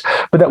peace,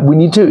 but that we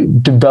need to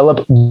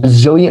develop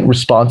resilient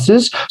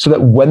responses so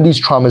that when these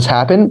traumas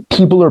happen,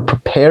 people are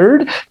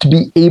prepared to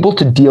be able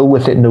to deal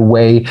with it in a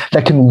way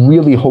that can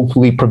really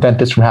hopefully prevent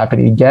this from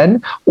happening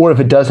again. Or if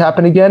it does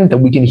happen again,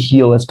 then we can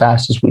heal as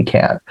fast as we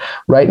can,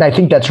 right? And I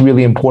think that's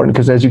really important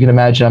because, as you can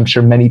imagine, I'm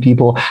sure many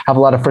people have a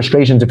lot of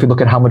frustrations if you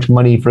look at how much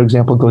money, for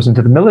example, goes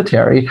into the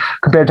military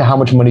compared to how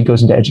much money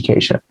goes into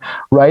education,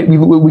 right?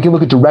 We can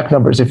look at direct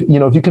numbers. If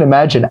you can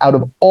imagine, out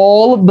of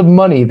all of the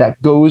money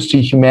that goes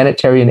to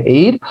humanitarian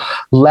aid,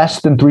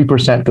 less than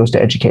 3% goes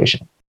to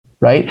education.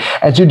 Right?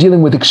 And so you're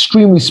dealing with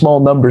extremely small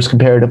numbers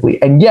comparatively.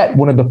 And yet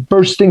one of the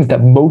first things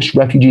that most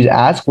refugees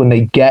ask when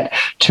they get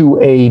to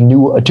a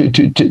new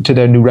to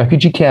their new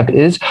refugee camp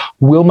is,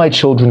 will my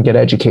children get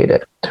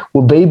educated?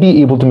 Will they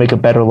be able to make a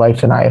better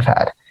life than I have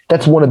had?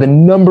 That's one of the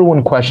number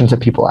one questions that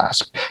people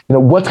ask.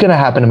 What's going to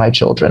happen to my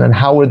children and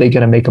how are they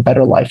going to make a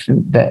better life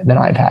than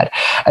I've had?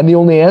 And the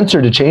only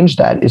answer to change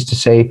that is to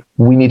say,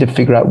 we need to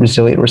figure out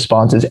resilient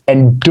responses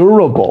and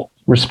durable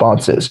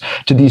responses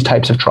to these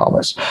types of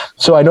traumas.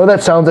 So I know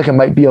that sounds like it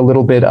might be a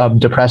little bit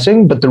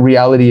depressing, but the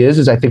reality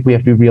is I think we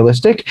have to be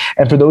realistic.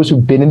 And for those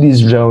who've been in these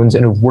zones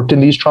and have worked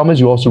in these traumas,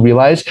 you also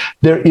realize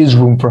there is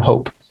room for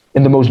hope.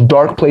 In the most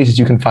dark places,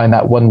 you can find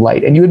that one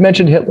light. And you had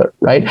mentioned Hitler,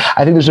 right?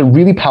 I think there's a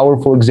really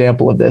powerful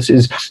example of this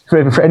is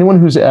for anyone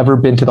who's ever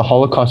been to the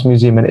Holocaust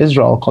Museum in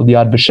Israel called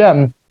Yad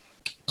Vashem.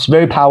 It's a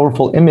very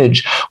powerful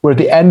image where at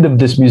the end of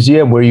this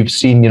museum where you've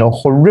seen,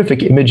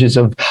 horrific images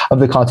of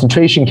the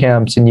concentration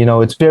camps. And,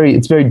 it's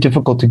very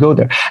difficult to go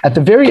there. At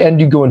the very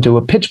end, you go into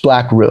a pitch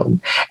black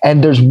room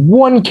and there's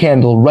one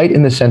candle right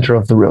in the center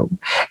of the room.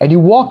 And you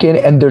walk in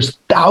and there's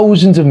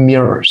thousands of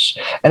mirrors.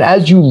 And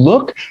as you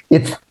look,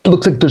 it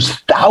looks like there's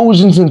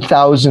thousands and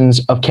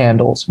thousands of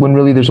candles when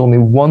really there's only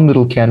one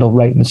little candle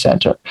right in the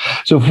center.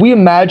 So if we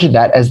imagine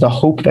that as the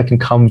hope that can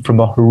come from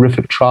a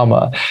horrific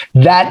trauma,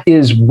 that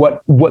is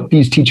what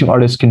these teaching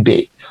artists can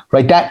be,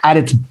 right? That at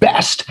its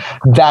best,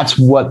 that's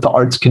what the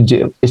arts can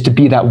do, is to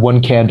be that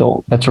one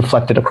candle that's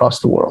reflected across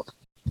the world.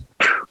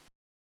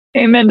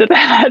 Amen to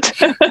that.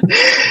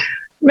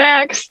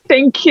 Max,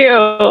 thank you.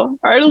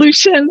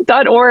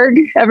 Artolution.org,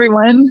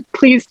 everyone.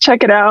 Please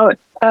check it out.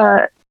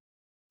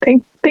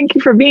 Thank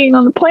you for being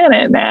on the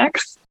planet,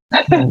 Max.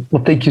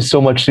 Well, thank you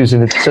so much,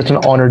 Susan. It's such an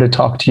honor to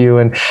talk to you.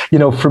 And,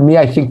 for me,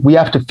 I think we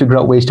have to figure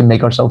out ways to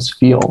make ourselves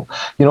feel.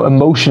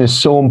 Emotion is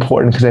so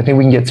important because I think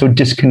we can get so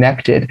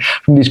disconnected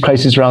from these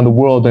crises around the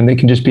world and they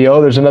can just be,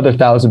 there's another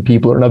 1,000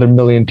 people or another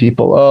 1,000,000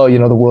 people.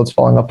 The world's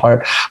falling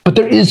apart. But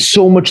there is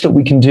so much that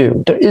we can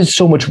do. There is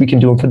so much we can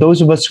do. And for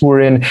those of us who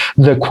are in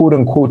the quote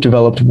unquote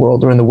developed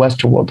world or in the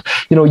Western world,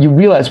 you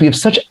realize we have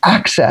such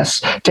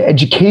access to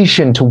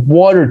education, to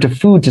water, to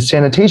food, to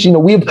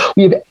sanitation. We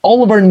have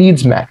all of our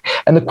needs met.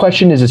 And the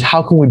question is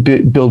how can we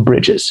build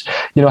bridges?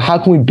 How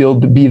can we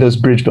be those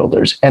bridge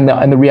builders? And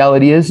the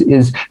reality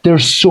is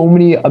there's so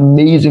many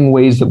amazing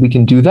ways that we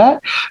can do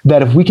that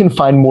if we can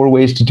find more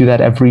ways to do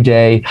that every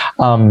day,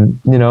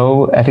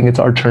 I think it's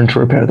our turn to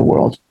repair the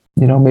world.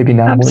 Maybe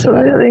now.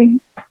 Absolutely.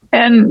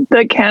 And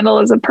the candle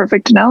is a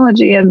perfect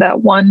analogy in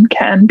that one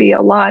can be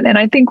a lot. And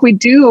I think we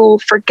do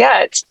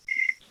forget,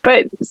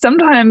 but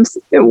sometimes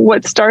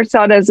what starts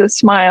out as a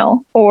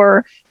smile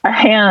or a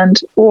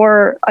hand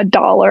or a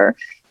dollar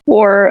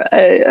or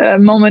a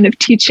moment of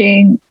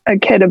teaching a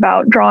kid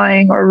about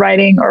drawing or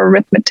writing or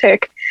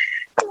arithmetic,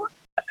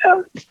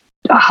 a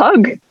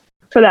hug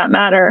for that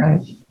matter.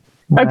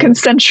 Right. A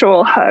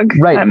consensual hug,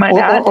 right? I might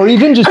add. Or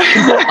even just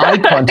simple eye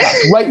contact,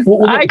 right?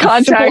 Eye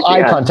contact,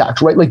 eye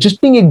contact, right? Like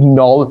just be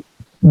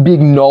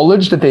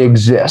acknowledged that they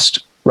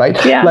exist, right?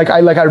 Yeah. Like I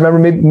remember,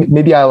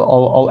 maybe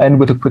I'll end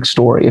with a quick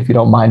story if you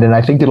don't mind, and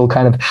I think it'll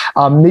kind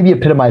of maybe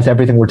epitomize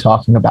everything we're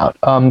talking about.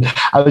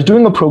 I was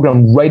doing a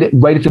program right at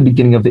the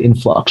beginning of the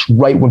influx,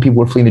 right when people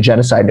were fleeing the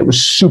genocide, and it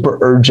was super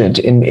urgent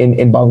in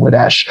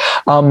Bangladesh.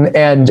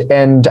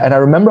 And I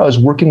remember I was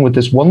working with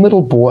this one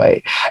little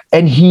boy,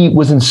 and he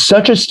was in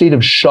such a state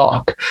of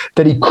shock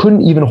that he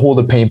couldn't even hold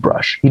a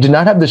paintbrush. He did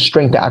not have the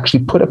strength to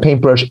actually put a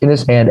paintbrush in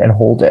his hand and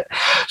hold it.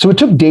 So it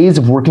took days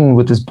of working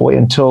with this boy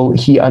until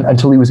he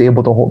was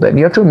able to hold it. And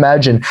you have to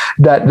imagine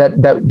that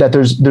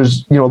there's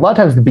a lot of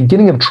times the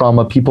beginning of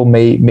trauma, people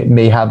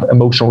may have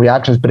emotional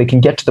reactions, but it can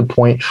get to the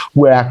point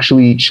where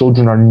actually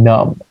children are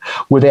numb,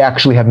 where they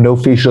actually have no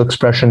facial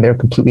expression. They're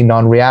completely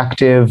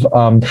non-reactive.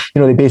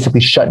 They basically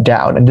shut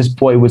down. And this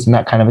boy was in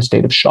that kind of a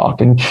state of shock.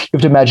 And you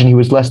have to imagine he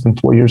was less than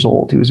 4 years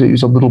old. He was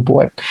a little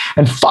boy.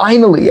 And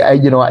finally,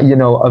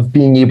 of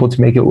being able to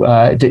make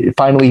it,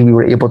 finally we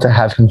were able to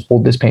have him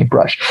hold this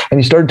paintbrush. And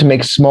he started to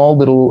make small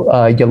little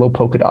yellow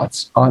polka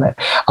dots on it.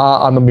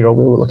 On the mural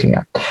we were looking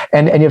at.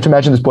 And you have to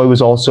imagine this boy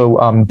was also,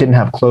 didn't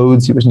have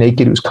clothes. He was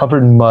naked. He was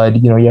covered in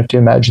mud. You have to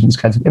imagine these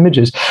kinds of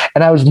images.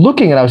 And I was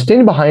looking, and I was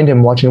standing behind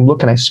him watching him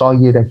look, and I saw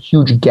he had a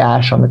huge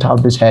gash on the top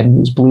of his head and he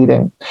was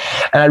bleeding.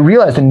 And I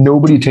realized that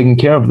nobody had taken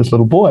care of this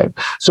little boy.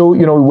 So,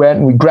 we went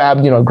and we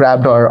grabbed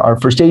our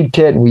first aid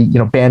kit, and we,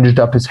 bandaged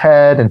up his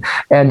head.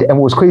 And what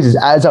was crazy is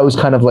as I was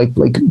kind of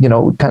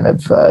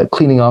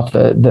cleaning off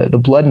the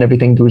blood and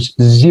everything, there was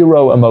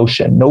zero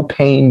emotion, no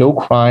pain, no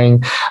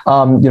crying.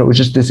 It was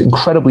just this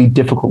incredibly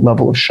difficult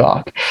level of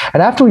shock.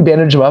 And after we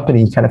bandaged him up and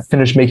he kind of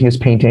finished making his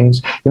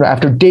paintings,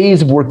 after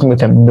days of working with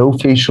him, no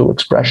facial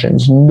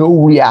expressions,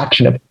 no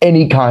reaction of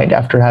any kind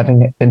after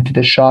having been to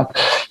this shock,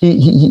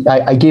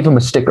 I gave him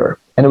a sticker.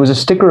 And it was a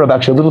sticker of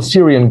actually a little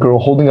Syrian girl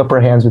holding up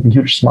her hands with a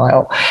huge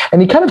smile.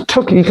 And he kind of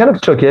took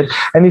it,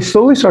 and he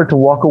slowly started to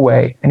walk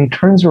away. And he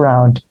turns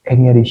around, and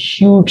he had a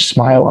huge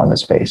smile on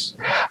his face.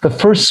 The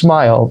first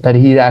smile that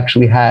he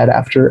actually had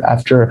after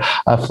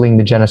fleeing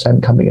the genocide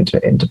and coming into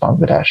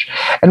Bangladesh.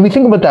 And we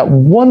think about that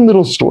one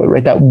little story,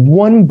 right? That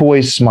one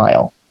boy's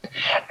smile.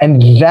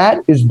 And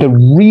that is the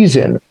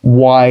reason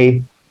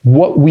why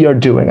what we are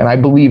doing, and I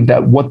believe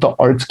that what the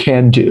arts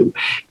can do,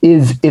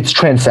 is it's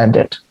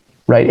transcendent.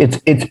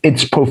 Right.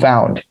 It's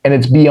profound, and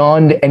it's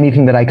beyond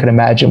anything that I could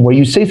imagine. Where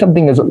you say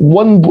something as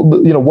one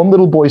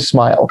little boy's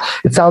smile,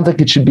 it sounds like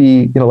it should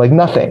be, like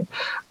nothing,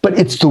 but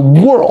it's the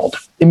world.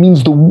 It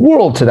means the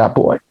world to that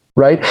boy.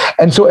 Right.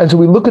 And so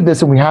we look at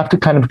this, and we have to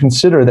kind of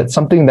consider that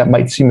something that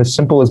might seem as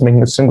simple as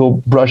making a single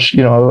brush,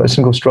 a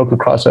single stroke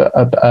across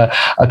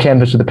a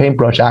canvas with a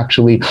paintbrush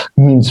actually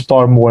means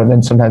far more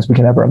than sometimes we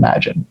can ever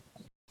imagine.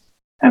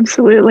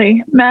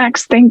 Absolutely.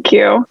 Max, thank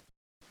you.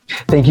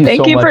 Thank you so much.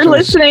 Thank you for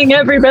listening,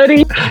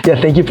 everybody. Yeah,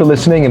 thank you for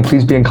listening, and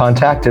please be in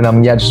contact.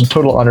 And just a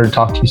total honor to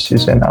talk to you,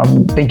 Susan.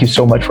 Thank you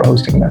so much for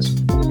hosting this.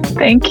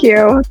 Thank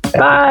you.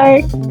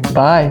 Bye.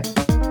 Bye.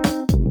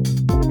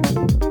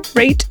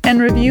 Rate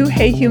and review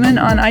Hey Human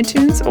on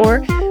iTunes or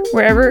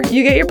wherever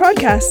you get your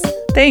podcasts.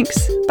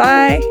 Thanks.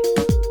 Bye.